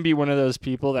saying. gonna be one of those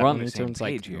people that We're on when the he same turns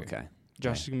page like here. okay.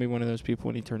 Josh is gonna be one of those people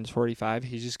when he turns 45.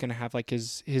 He's just gonna have like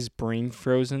his brain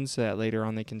frozen so that later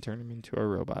on they can turn him into a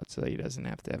robot so that he doesn't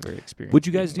have to ever experience. Would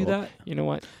you guys do being old. that? You know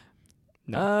what?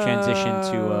 No. Transition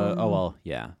to. Oh well,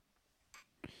 yeah.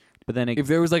 But then If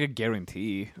there was like a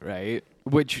guarantee, right?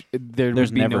 Which there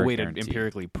There's would be never no a way to guarantee.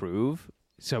 empirically prove,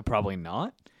 so probably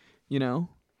not.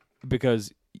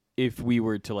 Because if we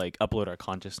were to like upload our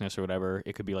consciousness or whatever,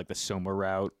 it could be like the Soma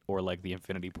route or like the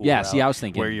infinity pool. yeah. route, See, I was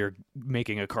thinking. where you're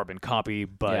making a carbon copy,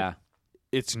 but yeah.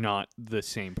 it's not the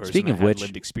same person. Speaking that of had which,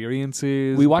 lived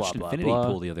experiences. We watched blah, blah, Infinity blah.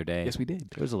 Pool the other day. Yes, we did.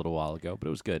 It was a little while ago, but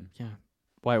it was good. Yeah.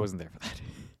 Why I wasn't there for that?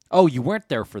 Oh, you weren't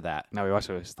there for that. No, we watched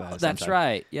it. With, That's Sunshine.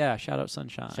 right. Yeah. Shout out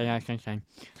Sunshine. Sunshine.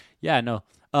 Yeah. No.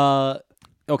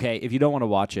 Okay. If you don't want to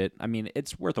watch it, I mean,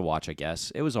 it's worth a watch. I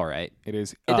guess it was all right. It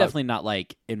is. It definitely not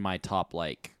like in my top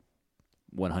like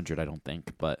 100. I don't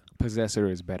think, but Possessor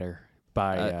is better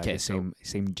by okay, the so-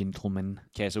 same gentleman.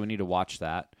 okay. So we need to watch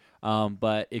that.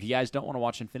 But if you guys don't want to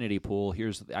watch Infinity Pool,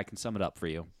 I can sum it up for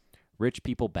you. Rich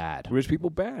people bad. Rich people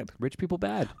bad. Rich people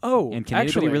bad. Oh, And can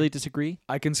actually, anybody really disagree?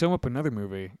 I can sum up another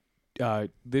movie.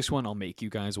 This one I'll make you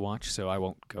guys watch, so I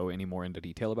won't go any more into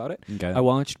detail about it. Okay. I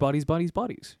watched Bodies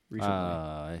recently.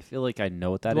 I feel like I know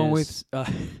what that the is. one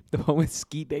with the one with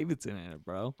Skeet Davidson in it,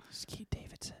 bro. Skeet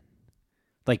Davidson.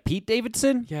 Like Pete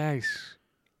Davidson? Yes.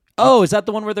 Oh, is that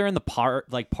the one where they're in the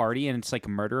party and it's like a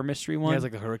murder mystery one? Yeah, it's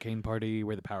like the hurricane party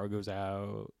where the power goes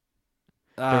out.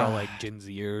 They're all like Gen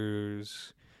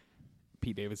Zers.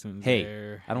 Pete Davidson's Hey,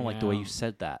 there. I don't like the way you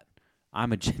said that.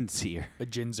 I'm a Gen Zer. a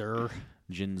Gen Zer.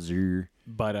 Gen Zer.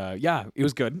 But yeah, it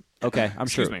was good. Okay, I'm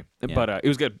Excuse sure. me. Yeah. But it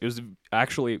was good. It was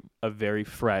actually a very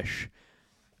fresh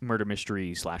murder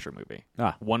mystery slasher movie.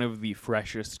 Ah. One of the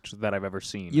freshest that I've ever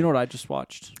seen. You know what I just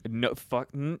watched? No fuck.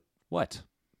 What?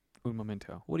 Un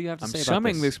momento. What do you have to I'm say about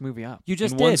summing this? this movie up. You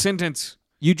just in one did. sentence.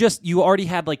 You already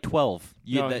had like 12.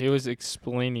 No, he was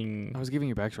explaining. I was giving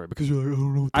you backstory because you're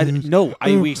like, I don't know what that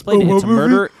is. we explained it. It's a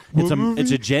murder.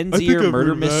 It's a Gen Zer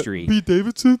murder mystery. Pete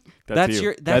Davidson. That's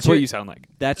you. that's what your- you sound like.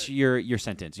 That's your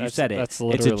sentence. You That's- said it. that's It's a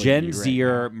literally Gen you right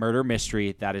Zer now. murder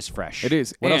mystery that is fresh. It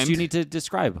is. What else do you And- need to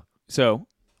describe? So,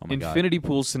 Oh my god. Infinity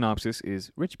Pool's synopsis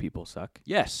is rich people suck.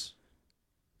 Yes.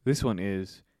 This one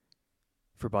is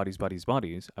for bodies.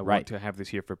 I Right. want to have this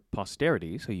here for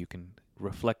posterity so you can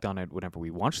reflect on it whenever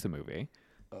we watch the movie.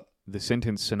 The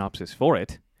sentence synopsis for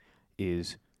it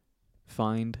is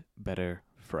find better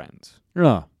friends.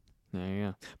 Yeah.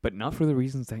 Yeah. But not for the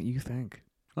reasons that you think.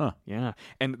 Huh. Yeah.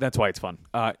 And that's why it's fun.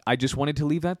 I just wanted to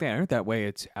leave that there. That way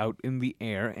it's out in the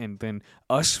air, and then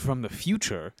us from the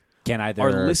future Can either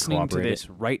are listening to corroborate this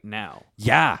right now.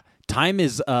 Yeah, time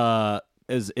is a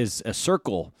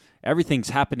circle. Everything's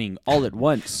happening all at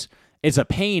once. It's a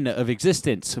pain of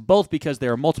existence, both because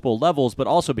there are multiple levels, but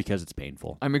also because it's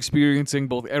painful. I'm experiencing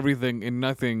both everything and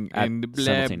nothing and blah,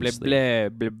 blah, simultaneously. blah,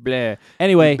 blah, blah.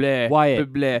 Anyway, blah,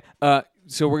 Wyatt. Blah, blah.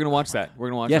 So we're going to watch that. We're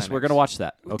going to watch Yes, that we're next. going to watch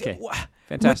that. Okay.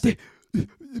 Fantastic.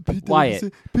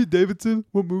 Wyatt. Pete Davidson.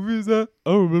 What movie is that?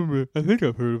 I don't remember. I think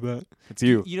I've heard of that. It's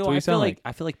you. You know, That's what I you feel sound like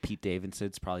I feel like Pete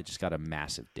Davidson's probably just got a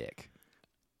massive dick.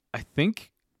 I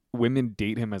think women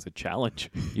date him as a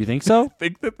challenge. You think so? I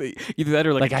think that they either that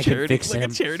or like a I can charity, fix like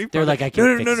him. a charity. They're project. like, I can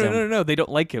no, fix no, no, him. no, no, no. They don't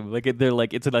like him. Like they're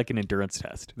like it's like an endurance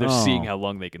test. They're Oh. seeing how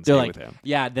long they can They're stay like, with him.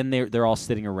 yeah. Then they're all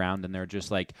sitting around and they're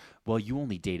just like, well, you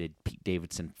only dated Pete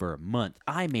Davidson for a month.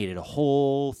 I made it a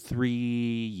whole 3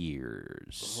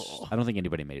 years. Oh. I don't think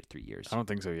anybody made it 3 years. I don't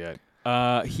think so yet.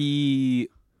 He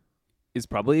is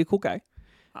probably a cool guy.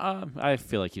 I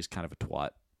feel like he's kind of a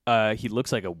twat. He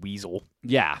looks like a weasel,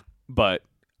 Yeah. but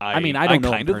I mean, I don't know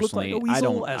him kind of look like a personally. I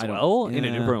weasel don't- as I don't- well in a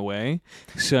yeah. different way.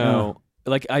 So,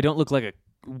 like, I don't look like a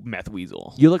meth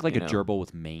weasel. You look like You a know? gerbil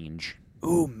with mange.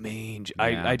 Ooh, mange.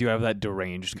 Yeah. I do have that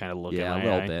deranged kind of look. Yeah, in a my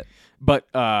little eye. bit.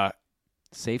 But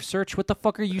Safe search? What the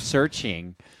fuck are you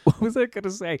searching? what was I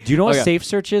gonna say? Do you know what yeah. safe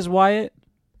search is, Wyatt?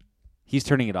 He's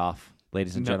turning it off,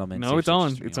 ladies and No, gentlemen. no, Safe it's search on.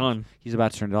 is turning It's off. on. He's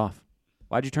about to turn it off.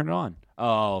 Why'd you turn it on?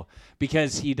 Oh,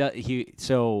 because he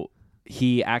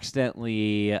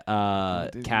accidentally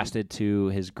did he? casted to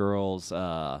his girl's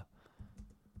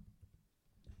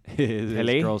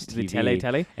his girl's The TV,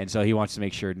 tele. and so he wants to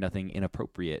make sure nothing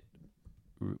inappropriate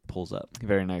pulls up.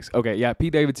 Very nice. Okay, yeah,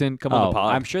 Pete Davidson, come on the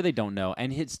pod. I'm sure they don't know.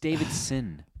 And it's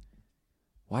Davidson.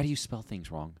 Why do you spell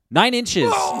things wrong? 9 inches.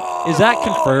 Is that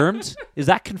confirmed? Is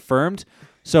that confirmed?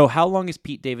 So how long is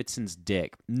Pete Davidson's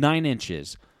dick? 9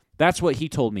 inches. That's what he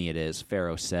told me it is,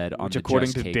 Pharaoh said on Which, the according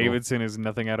Just to Cable. Davidson, is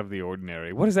nothing out of the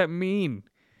ordinary. What does that mean?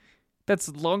 That's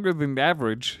longer than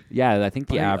average. Yeah, I think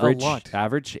the By a average lot.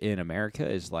 average in America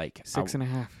is like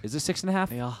 6.5. Is it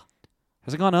 6.5? Yeah.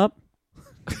 Has it gone up?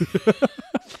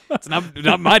 It's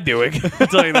not my doing. I'll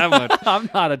tell you that much. I'm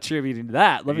not attributing to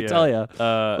that. Let me Yeah. tell you.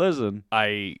 Listen, Listen,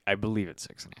 I believe it's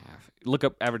 6.5. Look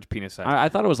up average penis size. I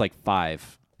thought it was like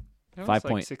 5. That was 5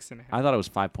 like point- 6.5. I thought it was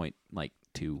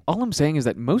 5.2. All I'm saying is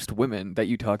that most women that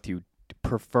you talk to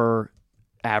prefer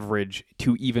average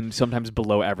to even sometimes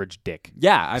below average dick.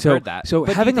 Yeah, I've So- heard that. so But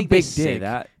do you having a think they big say dick-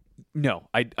 that. No,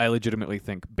 I legitimately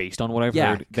think, based on what I've Yeah,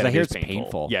 heard, 'cause that I hear is it's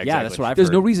painful. Yeah, Yeah, exactly. that's what I've There's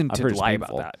no heard. reason I've to heard it's lie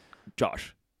painful. about that,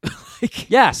 Josh.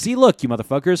 Yeah, see, look, you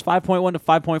motherfuckers, 5.1 to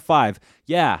 5.5.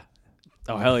 Yeah.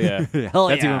 Oh, hell yeah. Hell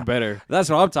That's yeah. even better. That's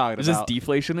what I'm talking Is this about.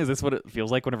 deflation? Is this what it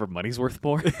feels like whenever money's worth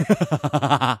more?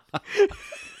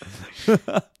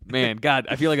 Man, God,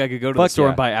 I feel like I could go to the Fuck store yeah.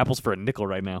 and buy apples for a nickel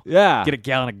right now. Yeah. Get a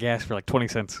gallon of gas for like 20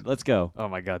 cents. Let's go. Oh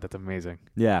my God, that's amazing.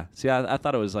 Yeah. See, I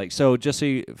thought it was like, so just so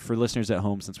you, for listeners at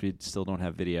home, since we still don't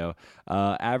have video,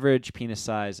 average penis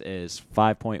size is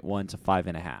 5.1 to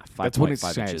 5.5. That's what it 5.5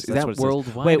 says. inches. Is That's that what it says.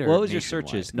 worldwide Wait, or what was your nationwide?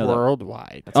 searches? No, that-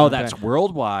 Worldwide. oh, not that's bad.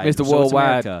 worldwide. It's the So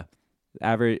worldwide. America.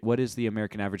 Average. What is the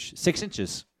American average? 6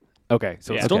 inches. Okay,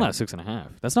 so it's Yeah. still Okay. not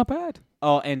 6.5. That's not bad.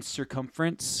 Oh, and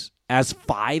circumference as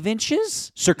 5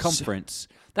 inches? Circumference.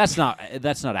 That's not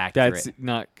accurate. That's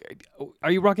not.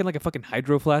 Are you rocking like a fucking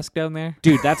hydro flask down there?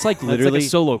 Dude, that's like literally That's like a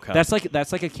solo cup.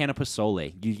 That's like a can of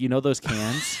Pozole. You know those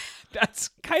cans? That's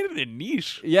kind of a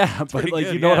niche. Yeah, but pretty like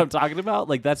good, you know what yeah. I'm talking about?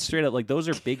 Like that's straight up like those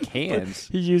are big cans.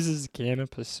 He uses a can of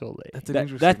Pozole. That's an That-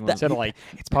 interesting that- one. that- Instead of like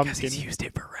It's because pumpkin. he's used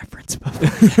it for reference.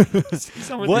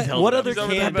 What other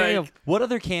can? Damn. What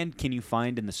other can can you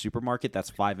find in the supermarket that's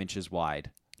 5 inches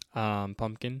wide?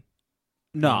 Pumpkin.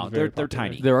 No, Very they're popular.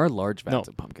 tiny. There are large vats No.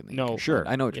 of pumpkin. that you No. can Sure.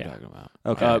 find. I know what you're Yeah. talking about.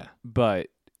 Okay. But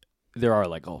there are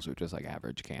like also just like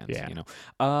average cans. Yeah. You know.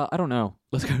 I don't know.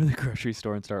 Let's go to the grocery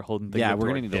store and start holding things. Yeah, up we're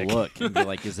to gonna our need to dick. look and be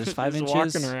like, is this 5 Just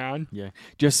inches? walking around. Yeah,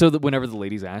 just so that whenever the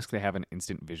ladies ask, they have an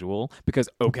instant visual. Because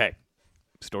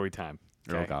story time.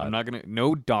 Oh, Okay? God. I'm not gonna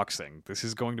no doxing. This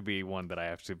is going to be one that I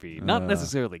have to be not Uh.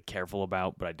 necessarily careful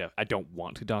about, but I don't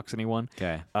want to dox anyone.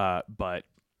 Okay. But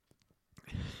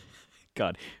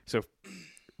God, so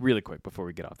really quick before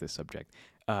we get off this subject,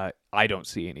 I don't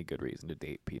see any good reason to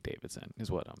date Pete Davidson.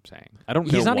 Is what I'm saying. I don't.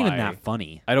 He's know not even why. that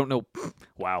funny. I don't know.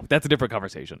 Wow, that's a different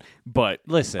conversation. But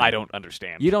Listen, I don't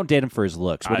understand. You don't date him for his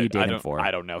looks. What do you I date him don't- for?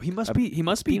 I don't know. He must A be. He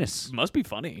must be. penis. Must be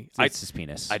funny. It's his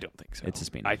penis. I don't think so. It's his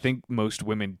penis. I think most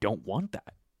women don't want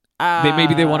that.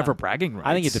 Maybe they want it for bragging rights.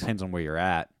 I think it depends on where you're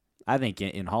at. I think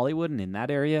in Hollywood and in that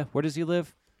area, where does he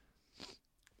live?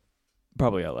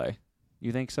 Probably LA.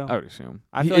 You think so? I would assume.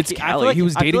 I feel like It's he- I Cali. feel like- He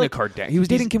was I feel dating like a Kardashian. He was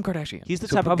dating Kim Kardashian. He's the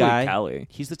So type of probably guy. Cali.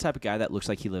 He's the type of guy that looks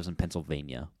like he lives in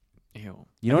Pennsylvania. Ew.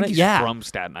 You know I what? think he's Yeah. from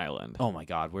Staten Island, Oh my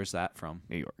God, where's that from?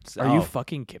 New York. Oh. Are you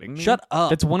fucking kidding me? Shut up.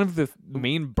 That's one of the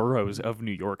main boroughs of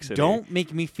New York City. Don't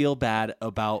make me feel bad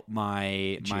about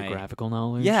my Geographical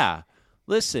knowledge. Yeah.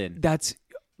 Listen, That's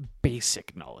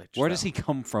basic knowledge. where does though. he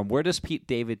come from? Where does Pete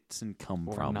Davidson come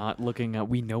We're from? not looking at.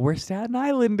 We know where Staten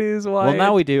Island is. Why? Well,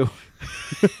 now we do.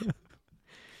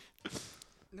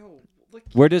 No, look.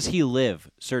 Where does he live?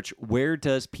 Search where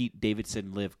does Pete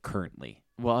Davidson live currently?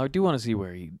 Well, I do want to see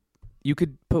where he. You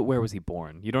could put where was he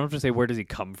born. You don't have to say where does he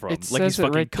come from. It Like says he's it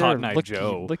fucking right there. Cotton Eye Looky,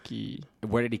 Joe. looky.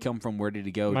 Where did he come from? Where did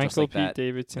he go? Michael Just like Pete that.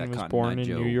 Davidson that was Cotton born Eye in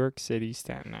Joe. New York City,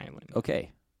 Staten Island.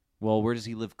 Okay. Well, where does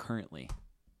he live currently?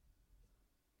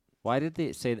 Why did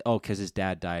they say? Oh, because his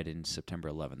dad died in September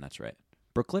 11. That's right.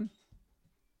 Brooklyn.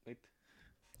 Wait.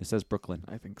 It says Brooklyn.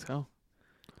 I think so.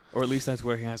 Or at least that's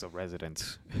where he has a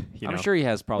residence. You I'm know? sure he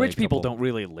has probably. Rich a people couple- don't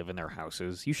really live in their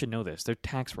houses. You should know this. They're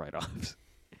tax write-offs.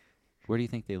 Where do you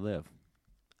think they live?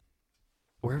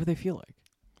 Wherever they feel like.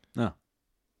 No.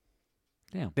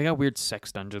 Damn. They got weird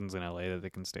sex dungeons in LA that they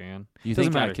can stay in. You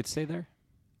Doesn't think I matter. could stay there?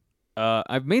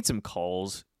 I've made some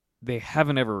calls. They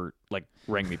haven't ever like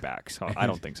rang me back, so I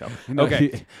don't think so. No,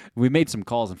 Okay. we made some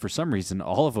calls, and for some reason,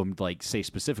 all of them like say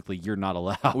specifically, "You're not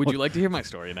allowed." Would you like to hear my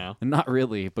story now? Not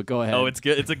really, but go ahead. Oh, it's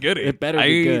good. It's a goodie. It better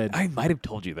be good. I might have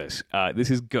told you this.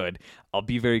 This is good. I'll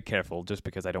be very careful, just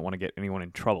because I don't want to get anyone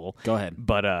in trouble. Go ahead.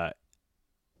 But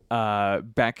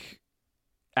back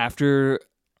after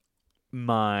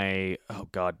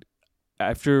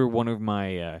after one of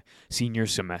my senior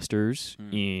semesters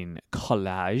in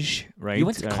college, right? You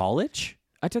went to college?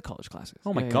 I took college classes.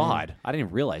 Oh my Yeah, yeah, God, I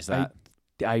didn't realize yeah. that.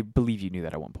 I believe you knew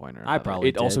that at one point or I another. probably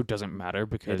It also did. doesn't matter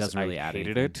because doesn't really I add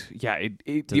hated anything it. Yeah, to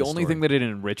the the only thing story. that it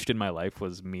enriched in my life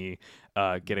was me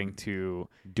getting to.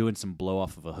 Doing some blow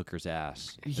off of a hooker's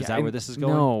ass. Is Yeah, that and where this is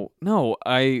going? No.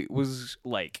 I was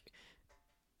like,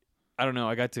 I don't know.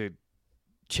 I got to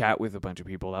chat with a bunch of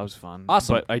people. That was fun.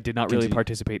 Awesome. But I did not really Continue.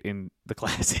 participate in the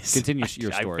classes. Continue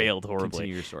your I story. failed horribly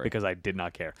Continue your story. because I did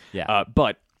not care. Yeah.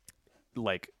 But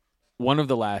like one of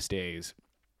the last days,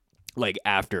 like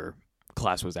after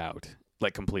class was out,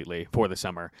 like completely for the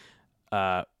summer,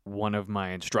 one of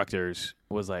my instructors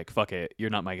was like, "Fuck it, you're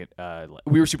not my."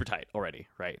 We were super tight already,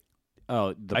 right?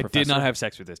 Oh, the I professor? did not have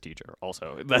sex with this teacher.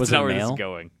 Also, that's Was it not where this male? is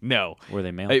going. No, Were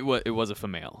they male? it was a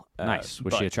female. Nice.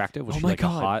 Was she but- attractive? Was Oh she my like God.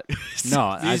 a hot?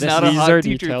 No, This is this not a these hot are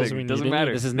teacher details thing. we Doesn't need to-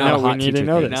 matter. This is No, not a we hot need to teacher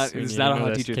know thing. this. It's We not need a to know hot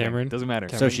this, teacher thing. Cameron. Doesn't matter.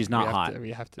 So she's not we have hot. to-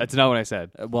 we have to. That's not what I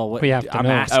said. Well, what, We have to I'm know.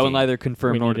 asking. I will neither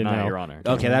confirm We nor need to deny, know. Your Honor.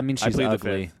 Okay, that means I she's plead the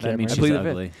ugly. fifth. That means I she's plead the fifth.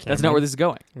 ugly. That's not where this is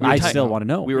going. We We're I tight. still want to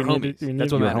know. We were We need homies. to- we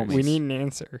That's need what to- matters. We need an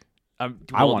answer. I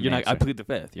well, want you're an not. I answer. plead the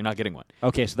fifth. You're not getting one.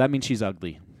 Okay, so that means she's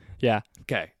ugly. Yeah,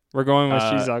 Okay. we're going with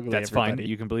she's ugly. That's everybody. fine.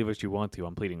 You can believe what you want to.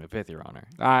 I'm pleading the fifth, Your Honor.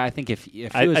 I think if she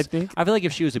I was, think I feel like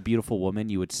if she was a beautiful woman,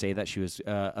 you would say that she was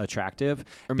attractive.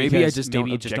 Or maybe I because just maybe don't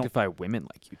you just don't- objectify women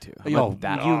like you two. How Oh, about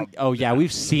that? oh yeah,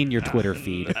 we've seen your Twitter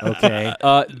feed. Okay.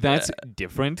 That's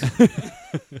different,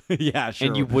 Yeah, sure.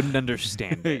 and you wouldn't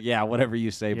understand it. yeah, whatever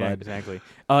you say, Yeah, bud. exactly.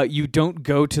 You don't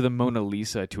go to the Mona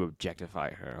Lisa to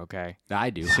objectify her, okay?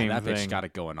 I do. Same that bitch thing. got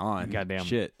it going on. Goddamn.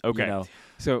 shit. Okay. You know.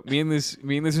 So me and this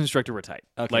instructor were tight.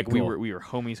 Okay, like cool. we were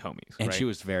homies, And right? she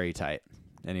was very tight.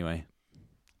 Anyway,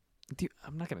 Dude,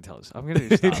 I'm not gonna tell this. I'm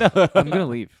gonna stop. I'm gonna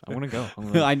leave. I want to go. I'm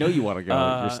gonna I know you want to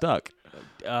go. You're stuck.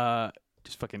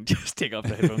 just fucking just take off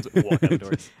the headphones and walk out the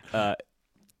door.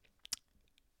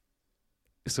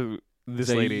 So this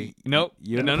So lady, you- no,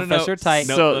 you and no, the no, professor no, tight.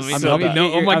 No, So- let me, I'm let me- helping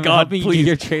no. Oh my I'm God, helping you please. get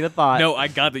your train of thought. No, I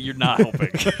got that. You're not helping.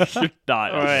 You're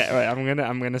not. All right.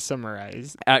 I'm gonna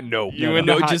summarize. No, You no, and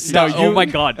no, the hot- just no, stop. Oh you- my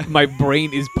God, my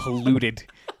brain is polluted.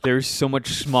 There's so much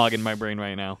smog in my brain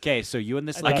right now. Okay, so you and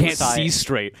this I lady can't were tight. see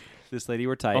straight. This lady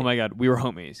were tight. Oh my God, we were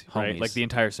homies, right? Homies. Like the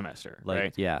entire semester, Like,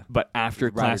 right? yeah. But after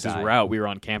Ride or classes die. were out, we were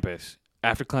on campus.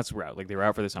 After classes were out, like they were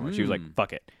out for the summer. She was like, Mm.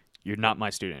 "Fuck it, you're not my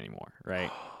student anymore,"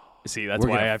 right? See, that's We're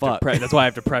why I gonna have fuck. to. That's why I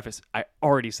have to preface. I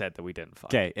already said that we didn't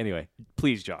fuck. Okay. Anyway,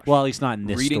 Please, Josh. well, at least not in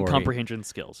this reading story. comprehension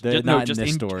skills. They're No, not just in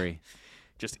this in story.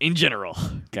 Just in general.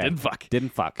 Okay. Didn't fuck. Didn't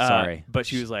fuck. Uh, Sorry. But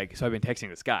she was like, so I've been texting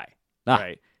this guy, Ah.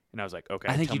 right? And I was like, okay.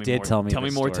 I think tell you me did more. tell me Tell me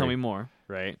this more. story. Tell me more.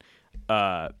 Right.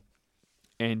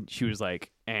 And she was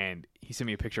like, and he sent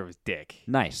me a picture of his dick.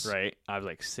 Nice. Right. I was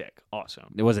like, sick,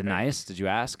 awesome. Was it Okay. nice? Did you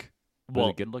ask? Was Well,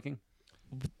 it good looking?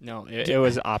 No, it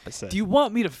was opposite. do you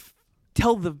want me to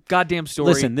tell the goddamn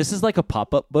story? Listen, this is like a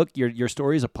pop-up book. Your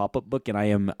story is a pop-up book, and I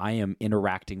am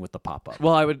interacting with the pop-up.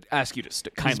 Well, I would ask you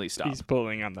to kindly stop. He's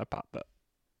pulling on the pop-up.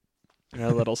 The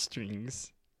little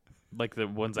strings. Like the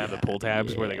ones that have the pull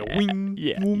tabs where they go wing.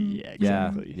 Yeah, wing. yeah,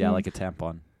 exactly. Yeah, like a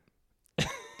tampon.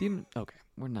 Okay,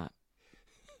 we're not.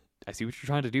 I see what you're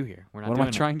trying to do here. We're not What am doing I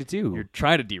it. trying to do? You're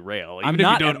trying to derail. Even I'm if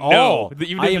not you don't at know, all.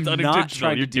 Even I if am it's not unintentional,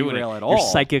 trying you're to doing derail it. at You're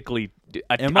all. psychically.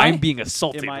 Am I? I'm being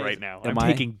assaulted Am I- right now. am I'm I?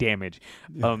 taking damage.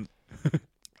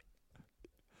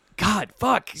 God,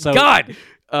 fuck, So- God.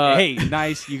 Hey,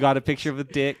 nice. You got a picture of a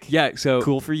dick. Yeah. So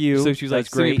Cool for you. So she's like,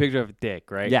 That's send me a great. picture of a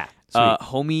dick, right? Yeah. Sweet.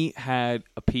 Homie had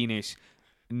a penis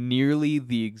nearly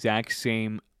the exact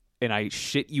same, and I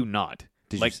shit you not.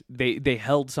 Did you Like s- they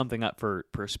held something up for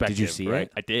perspective. Did you see right?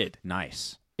 it? I did.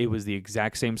 Nice. It was the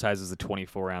exact same size as the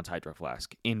 24-ounce hydro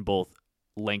flask in both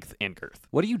length and girth.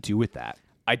 What do you do with that?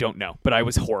 I don't know, but I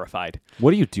was horrified.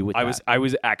 What do you do with that? I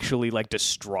was actually like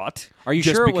distraught. Are you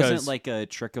just sure it because- wasn't like a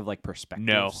trick of like perspective?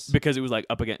 No, because it was like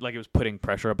up against, like it was putting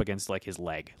pressure up against like his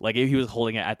leg. Like he was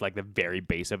holding it at like the very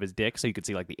base of his dick, so you could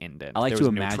see like the indent. I like There to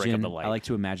was no trick of imagine. the light. I like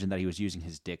to imagine that he was using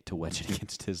his dick to wedge it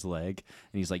against his leg,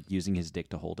 and he's like using his dick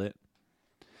to hold it.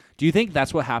 Do you think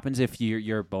that's what happens if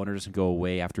your boner doesn't go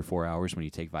away after 4 hours when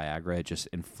you take Viagra? It just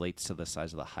inflates to the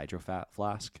size of the hydro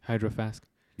flask. hydro flask.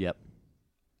 Yep.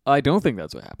 I don't think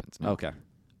that's what happens. No. Okay.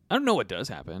 I don't know what does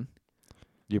happen.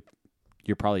 Your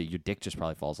dick just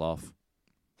probably falls off.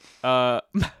 My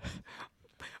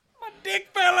dick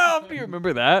fell off. Do you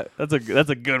remember that? That's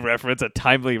a good reference, a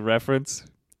timely reference.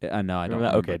 No, I don't. Remember that?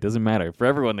 Remember. Okay, it doesn't matter. For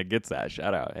everyone that gets that,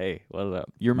 shout out. Hey, what's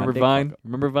up? You remember dick Vine? fuck up.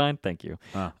 Remember Vine? Thank you.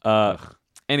 Ugh.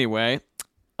 Anyway,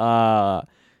 yeah,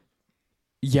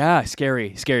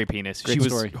 scary penis. Great she was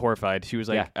story. horrified. She was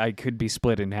like, Yeah. I could be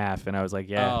split in half, and I was like,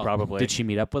 yeah, Oh, probably. Did she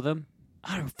meet up with him?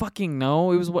 I don't fucking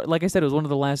know. It was like I said, it was one of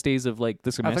the last days of like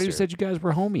the semester. I thought you said you guys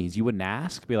were homies. You wouldn't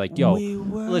ask? Be like, yo, We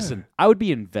were. listen, I would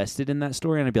be invested in that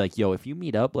story, and I'd be like, yo, if you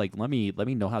meet up, like, let me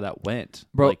know how that went,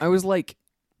 bro. Like, I was like,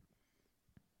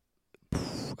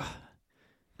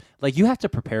 like you have to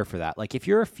prepare for that. Like, if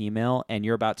you're a female and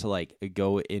you're about to like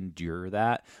go endure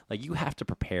that, like, you have to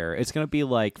prepare. It's gonna be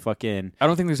like fucking. I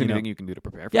don't think there's You know- anything you can do to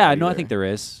prepare for Yeah, that no, I either. think there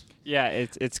is. Yeah,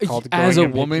 it's called As going a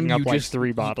and woman, picking up you like just-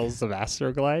 3 bottles of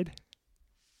Astroglide.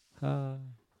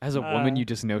 As a woman, you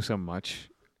just know so much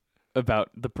about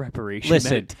the preparation Listen,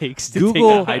 that it takes to Google-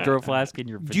 take a hydro flask in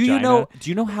your vagina. Do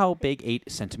you know how big 8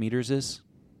 centimeters is?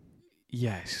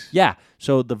 Yes. Yeah.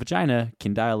 So the vagina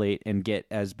can dilate and get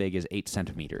as big as 8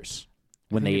 centimeters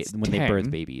when think they it's birth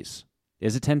 10. babies.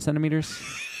 Is it 10 centimeters?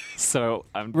 So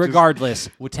I'm Regardless,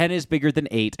 10 is bigger than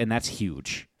 8, and that's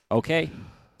huge. Okay?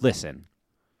 Listen.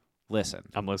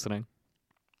 I'm listening.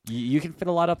 You can fit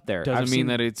a lot up there. Doesn't I've mean seen-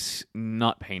 that it's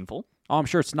not painful. Oh, I'm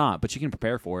sure it's not, but you can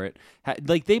prepare for it.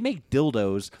 Like, they make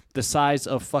dildos the size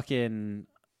of fucking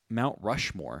Mount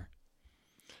Rushmore.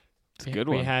 It's a good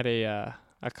We one. had a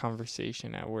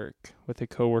conversation at work with a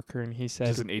coworker, and he said,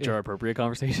 Is this an HR appropriate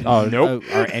conversation? Oh, Nope.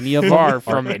 Are any of them? Far Are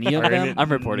from any of Are them? any- I'm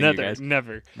reporting you guys.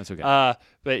 Never. That's okay.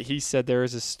 But he said there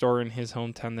was a store in his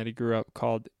hometown that he grew up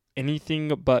called Anything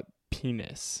But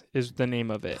Penis is the name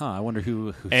of it. Huh, I wonder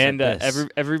who And said this.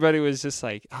 everybody was just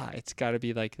like, it's got to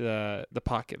be like the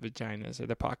pocket vaginas or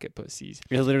the pocket pussies.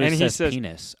 It literally and he says says-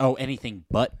 penis. Oh, anything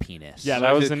but penis. Yeah,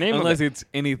 that was the name of Unless it. it's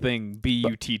anything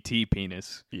butt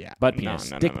penis. Yeah, Butt No, penis.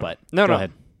 no, Dick no, no. butt. No, Go no.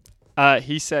 ahead.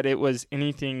 He said it was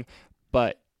anything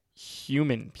but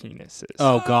human penises.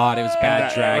 Oh, God, it was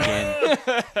Bad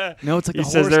And Dragon. No, it's like He the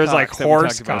says there's like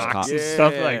horse horse cocks that we talked about. cocks and Yeah.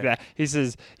 stuff like that.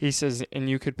 He says, and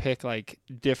you could pick like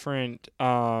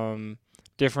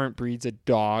different breeds of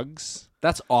dogs.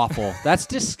 That's awful. That's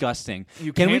disgusting.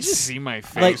 You Can can't we just see my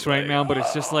face right now, but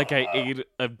it's just like I ate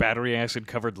a battery acid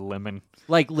covered lemon.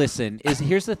 like listen?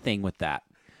 Here's the thing with that.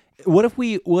 What if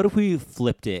we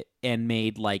flipped it and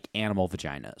made like animal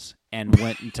vaginas and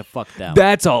went to fuck them?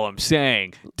 That's all I'm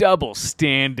saying. Double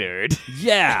standard.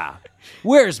 Yeah.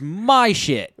 Where's my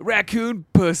shit? Raccoon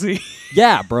pussy.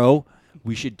 Yeah, bro.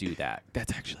 We should do that.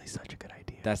 That's actually such a good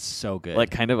idea. That's so good. Like,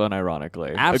 kind of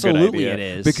unironically. Absolutely a good it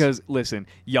idea. is. Because, listen,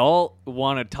 y'all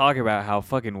want to talk about how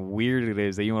fucking weird it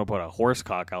is that you want to put a horse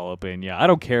cock all up in you. I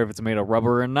don't care if it's made of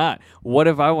rubber or not. What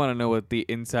if I want to know what the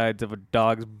insides of a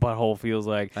dog's butthole feels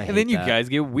like? I And then hate you that. guys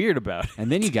get weird about it.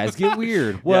 and then you guys get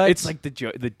weird. Yeah, What? it's like the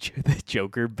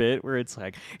Joker bit where it's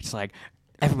like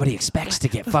everybody expects to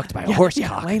get fucked by a Yeah, horse yeah,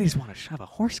 cock. ladies want to shove a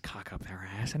horse cock up their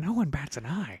ass, and no one bats an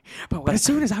eye. But as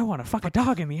soon as I want to fuck a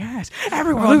dog in the ass,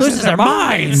 everyone loses their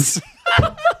minds.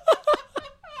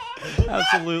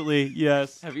 Absolutely,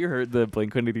 yes. Have you heard the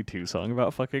Blink-182 song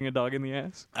about fucking a dog in the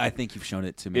ass? I think you've shown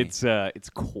it to me. It's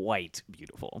quite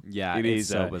beautiful. yeah, it it's is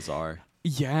so bizarre.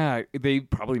 Yeah, they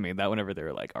probably made that whenever they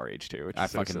were like our age too. Which I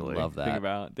is so fucking silly. love that. Think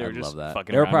about they I were just love that.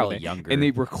 fucking They were around probably with it. younger. and they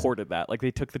recorded that. Like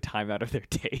they took the time out of their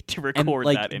day to record And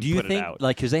like, that and do you put think it out.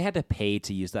 like because they had to pay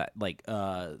to use that like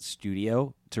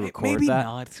studio to record Maybe that?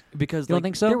 not because You don't like,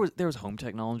 think so? There was home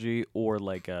technology or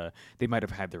like they might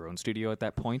have had their own studio at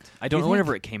that point. I don't you know think-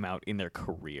 whenever it came out in their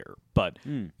career, but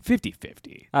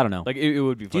 50-50. I don't know. Like it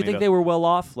would be. Do you Funny think to- they were well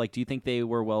off? Like, do you think they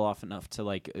were well off enough to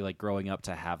like growing up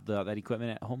to have that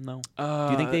equipment at home though?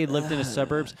 Do you think they lived in the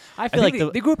suburbs? I I feel think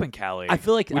like they grew up in Cali. I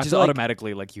feel like which I is feel like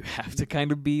automatically like you have to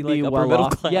kind of be like be upper well middle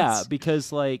off. class. Yeah,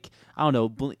 because like I don't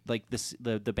know, like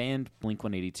the band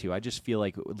Blink-182. I just feel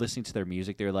like listening to their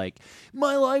music, they're like,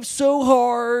 my life's so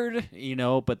hard, you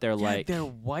know. But they're like, they're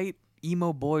white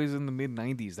emo boys in the mid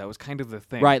 '90s. That was kind of the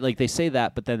thing, right? Like they say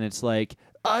that, but then it's like,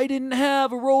 I didn't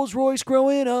have a Rolls Royce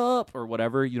growing up, or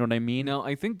whatever. You know what I mean? No,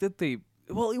 I think that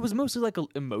well, it was mostly like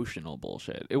emotional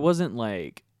bullshit. It wasn't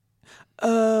like,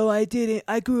 oh,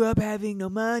 I grew up having no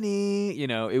money. You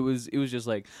know, it was just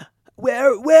like,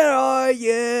 where are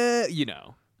you? You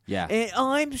know, Yeah. and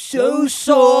I'm so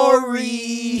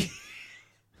sorry.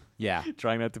 Yeah.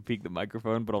 Trying not to peek the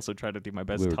microphone, but also trying to do my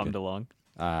best. We were Tom good.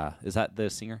 DeLonge. Is that the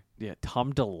singer? Yeah,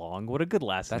 Tom DeLonge. What a good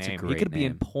last That's a name. He great could be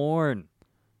in name. porn.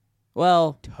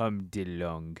 Well, Tom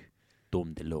DeLonge.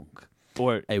 Dom DeLong.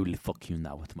 Or I will fuck you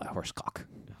now with my horse cock.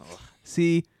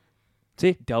 see,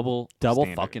 See, double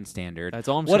standard. fucking standard. That's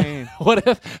all I'm What saying. what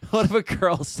if a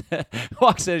girl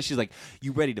walks in and she's like,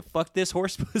 "You ready to fuck this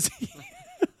horse pussy?"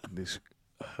 This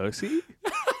hussy?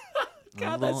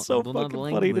 God, that's so fucking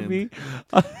funny to me.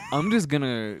 I'm just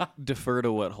gonna defer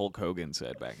to what Hulk Hogan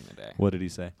said back in the day. What did he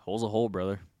say? Hole's a hole,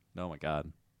 brother. Oh my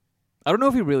god. I don't know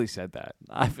if he really said that.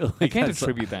 I feel like I can't that's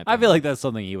attribute that. To I him. feel like that's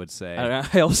something he would say.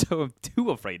 I also am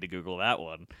too afraid to Google that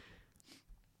one.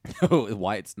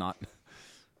 Why it's not?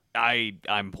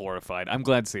 I'm horrified. I'm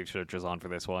glad Safe Search is on for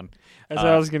this one. That's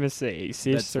what I was gonna say.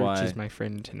 Safe that's Search why- is my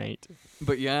friend tonight.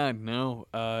 But yeah, no.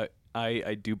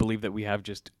 I do believe that we have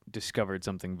just discovered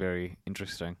something very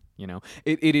interesting. You know,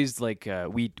 it is like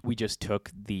we just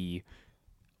took the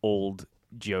old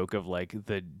joke of like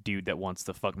the dude that wants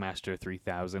the Fuckmaster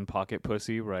 3000 pocket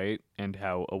pussy, right? And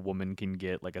how a woman can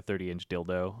get like a 30-inch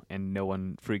dildo and no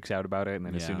one freaks out about it, and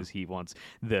then as soon Yeah. as he wants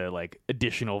the like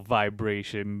additional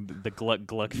vibration, the gluck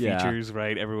gluck Yeah. features,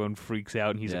 right? Everyone freaks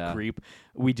out and he's Yeah. a creep.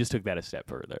 We just took that a step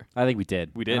further. I think we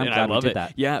did. We did, I'm and I glad we love did it.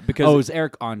 that. Yeah, because Oh, it's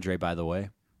Eric Andre, by the way.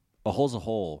 A hole's a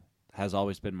hole has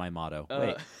always been my motto.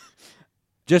 Wait,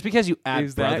 just because you add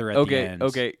is that brother at okay? the end,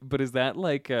 Okay, but is that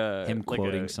like him like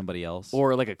quoting a, somebody else,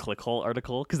 or like a clickhole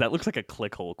article? Because that looks like a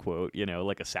clickhole quote, you know,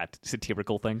 like a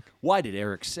satirical thing. why did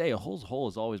Eric say a hole's a hole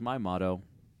is always my motto?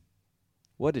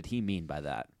 What did he mean by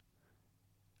that?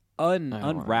 don't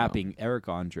Unwrapping Eric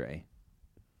Andre,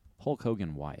 Hulk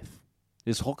Hogan wife.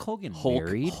 Is Hulk Hogan Hulk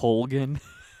married? Hogan.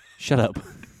 Shut up.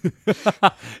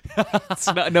 It's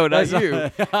not, no, not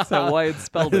you. That's not why it's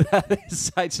spelled it.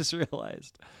 I just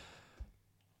realized.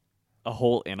 A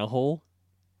hole in a hole.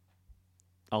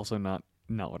 Also, not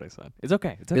what I said. It's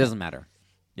okay. It's It okay. doesn't matter.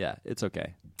 Yeah, it's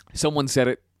okay. Someone said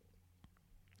it.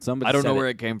 Somebody I don't said know it. where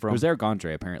it came It from. was Eric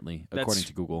Andre, apparently, That's- according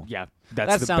to Google. Yeah, That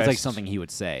that's the sounds like best- something he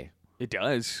would say. It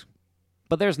does.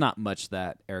 But there's not much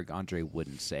that Eric Andre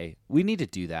wouldn't say. We need to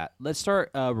do that. Let's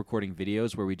start recording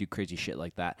videos where we do crazy shit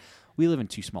like that. We live in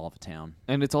too small of a town.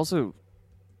 And it's also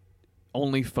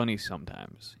only funny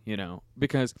sometimes, you know,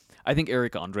 because I think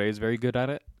Eric Andre is very good at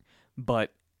it,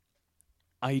 but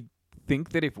I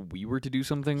think that if we were to do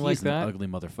something like He's an that, ugly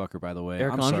motherfucker, by the way.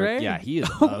 Eric I'm sorry. Andre? Yeah, he is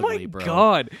oh ugly, my bro.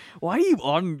 god, why are you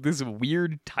on this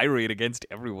weird tirade against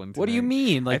everyone? What do you tonight?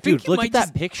 mean? I Like, think dude, you look might at that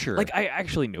just- picture. Like, I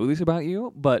actually know this about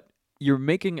you, but you're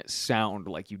making it sound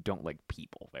like you don't like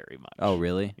people very much. oh,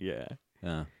 really? yeah,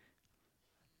 Yeah.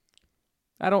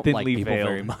 I don't thinly like people veiled.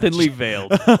 very much. Thinly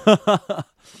veiled.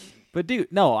 But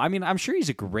dude, no, I mean, I'm sure he's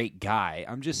a great guy.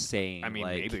 I'm just saying. I mean,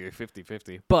 like, maybe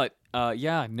 50-50. But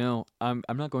yeah, no, I'm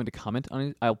not going to comment on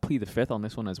it. I'll plead the fifth on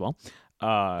this one as well.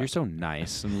 you're so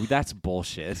nice. I mean, that's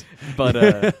bullshit.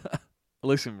 But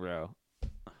listen, bro,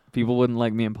 people wouldn't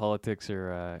like me in politics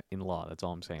or in law. That's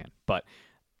all I'm saying. But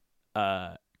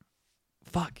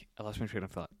fuck, I lost my train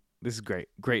of thought. This is great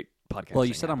podcast. Well,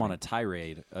 you said I'm on a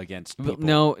tirade against people.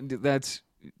 No, that's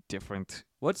different.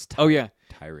 What's Oh yeah,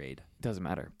 tirade? doesn't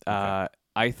matter. Okay.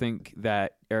 I think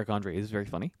that Eric Andre is very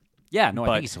funny. Yeah, no, I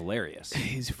But- think he's hilarious.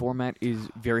 His format is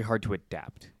very hard to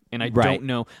adapt, and I Right. don't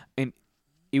know. And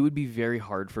it would be very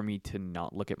hard for me to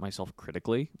not look at myself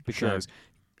critically because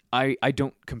I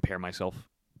don't compare myself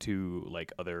to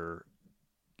like other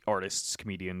artists,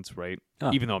 comedians, right?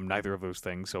 Oh. Even though I'm neither of those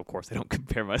things, so of course I don't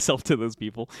compare myself to those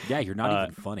people. Yeah, you're not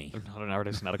even funny. I'm not an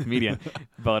artist, not a comedian,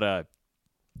 but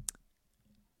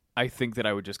I think that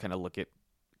I would just kind of look at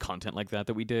content like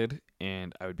that we did,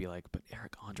 and I would be like, but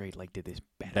Eric Andre like did this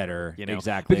better, you know?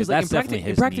 Exactly. Because That's like definitely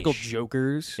his Impractical niche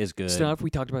Jokers is good. stuff, we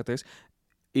talked about this.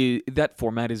 That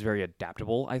format is very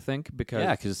adaptable, I think, because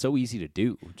because it's so easy to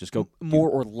do. Just go more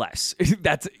or less.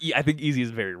 I think easy is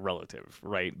very relative,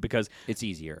 right? Because it's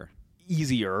easier,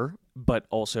 but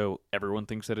also everyone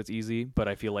thinks that it's easy. But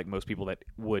I feel like most people that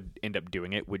would end up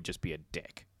doing it would just be a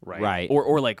dick, right? Right.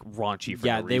 Or like raunchy for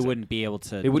no they reason. wouldn't be able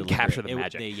to. They wouldn't deliver capture it. the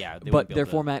magic. They but wouldn't be their able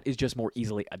to- format is just more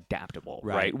easily adaptable,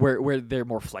 Right. Where they're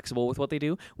more flexible with what they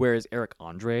do. Whereas Eric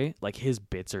Andre, like his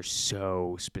bits are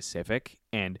so specific,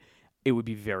 and it would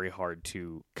be very hard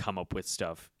to come up with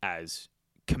stuff as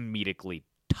comedically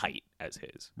tight as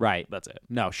his. Right. That's it.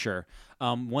 No, sure.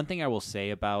 One thing I will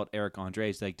say about Eric Andre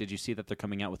is, like, did you see that they're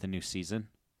coming out with a new season?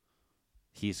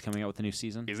 He's coming out with a new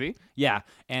season. Is he? Yeah,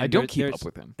 and I don't keep there's- up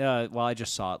with him. Well, I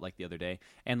just saw it like the other day,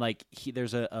 and like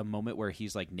there's a moment where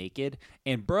he's like naked,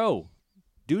 and bro,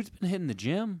 dude's been hitting the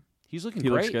gym. He's looking He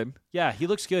great. looks good. Yeah, he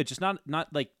looks good. Just not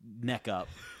like neck up.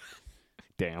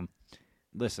 Damn.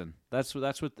 Listen, that's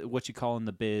what you call in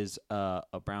the biz a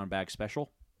brown bag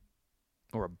special.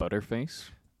 Or a butterface.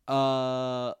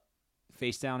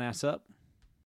 Face down, ass up.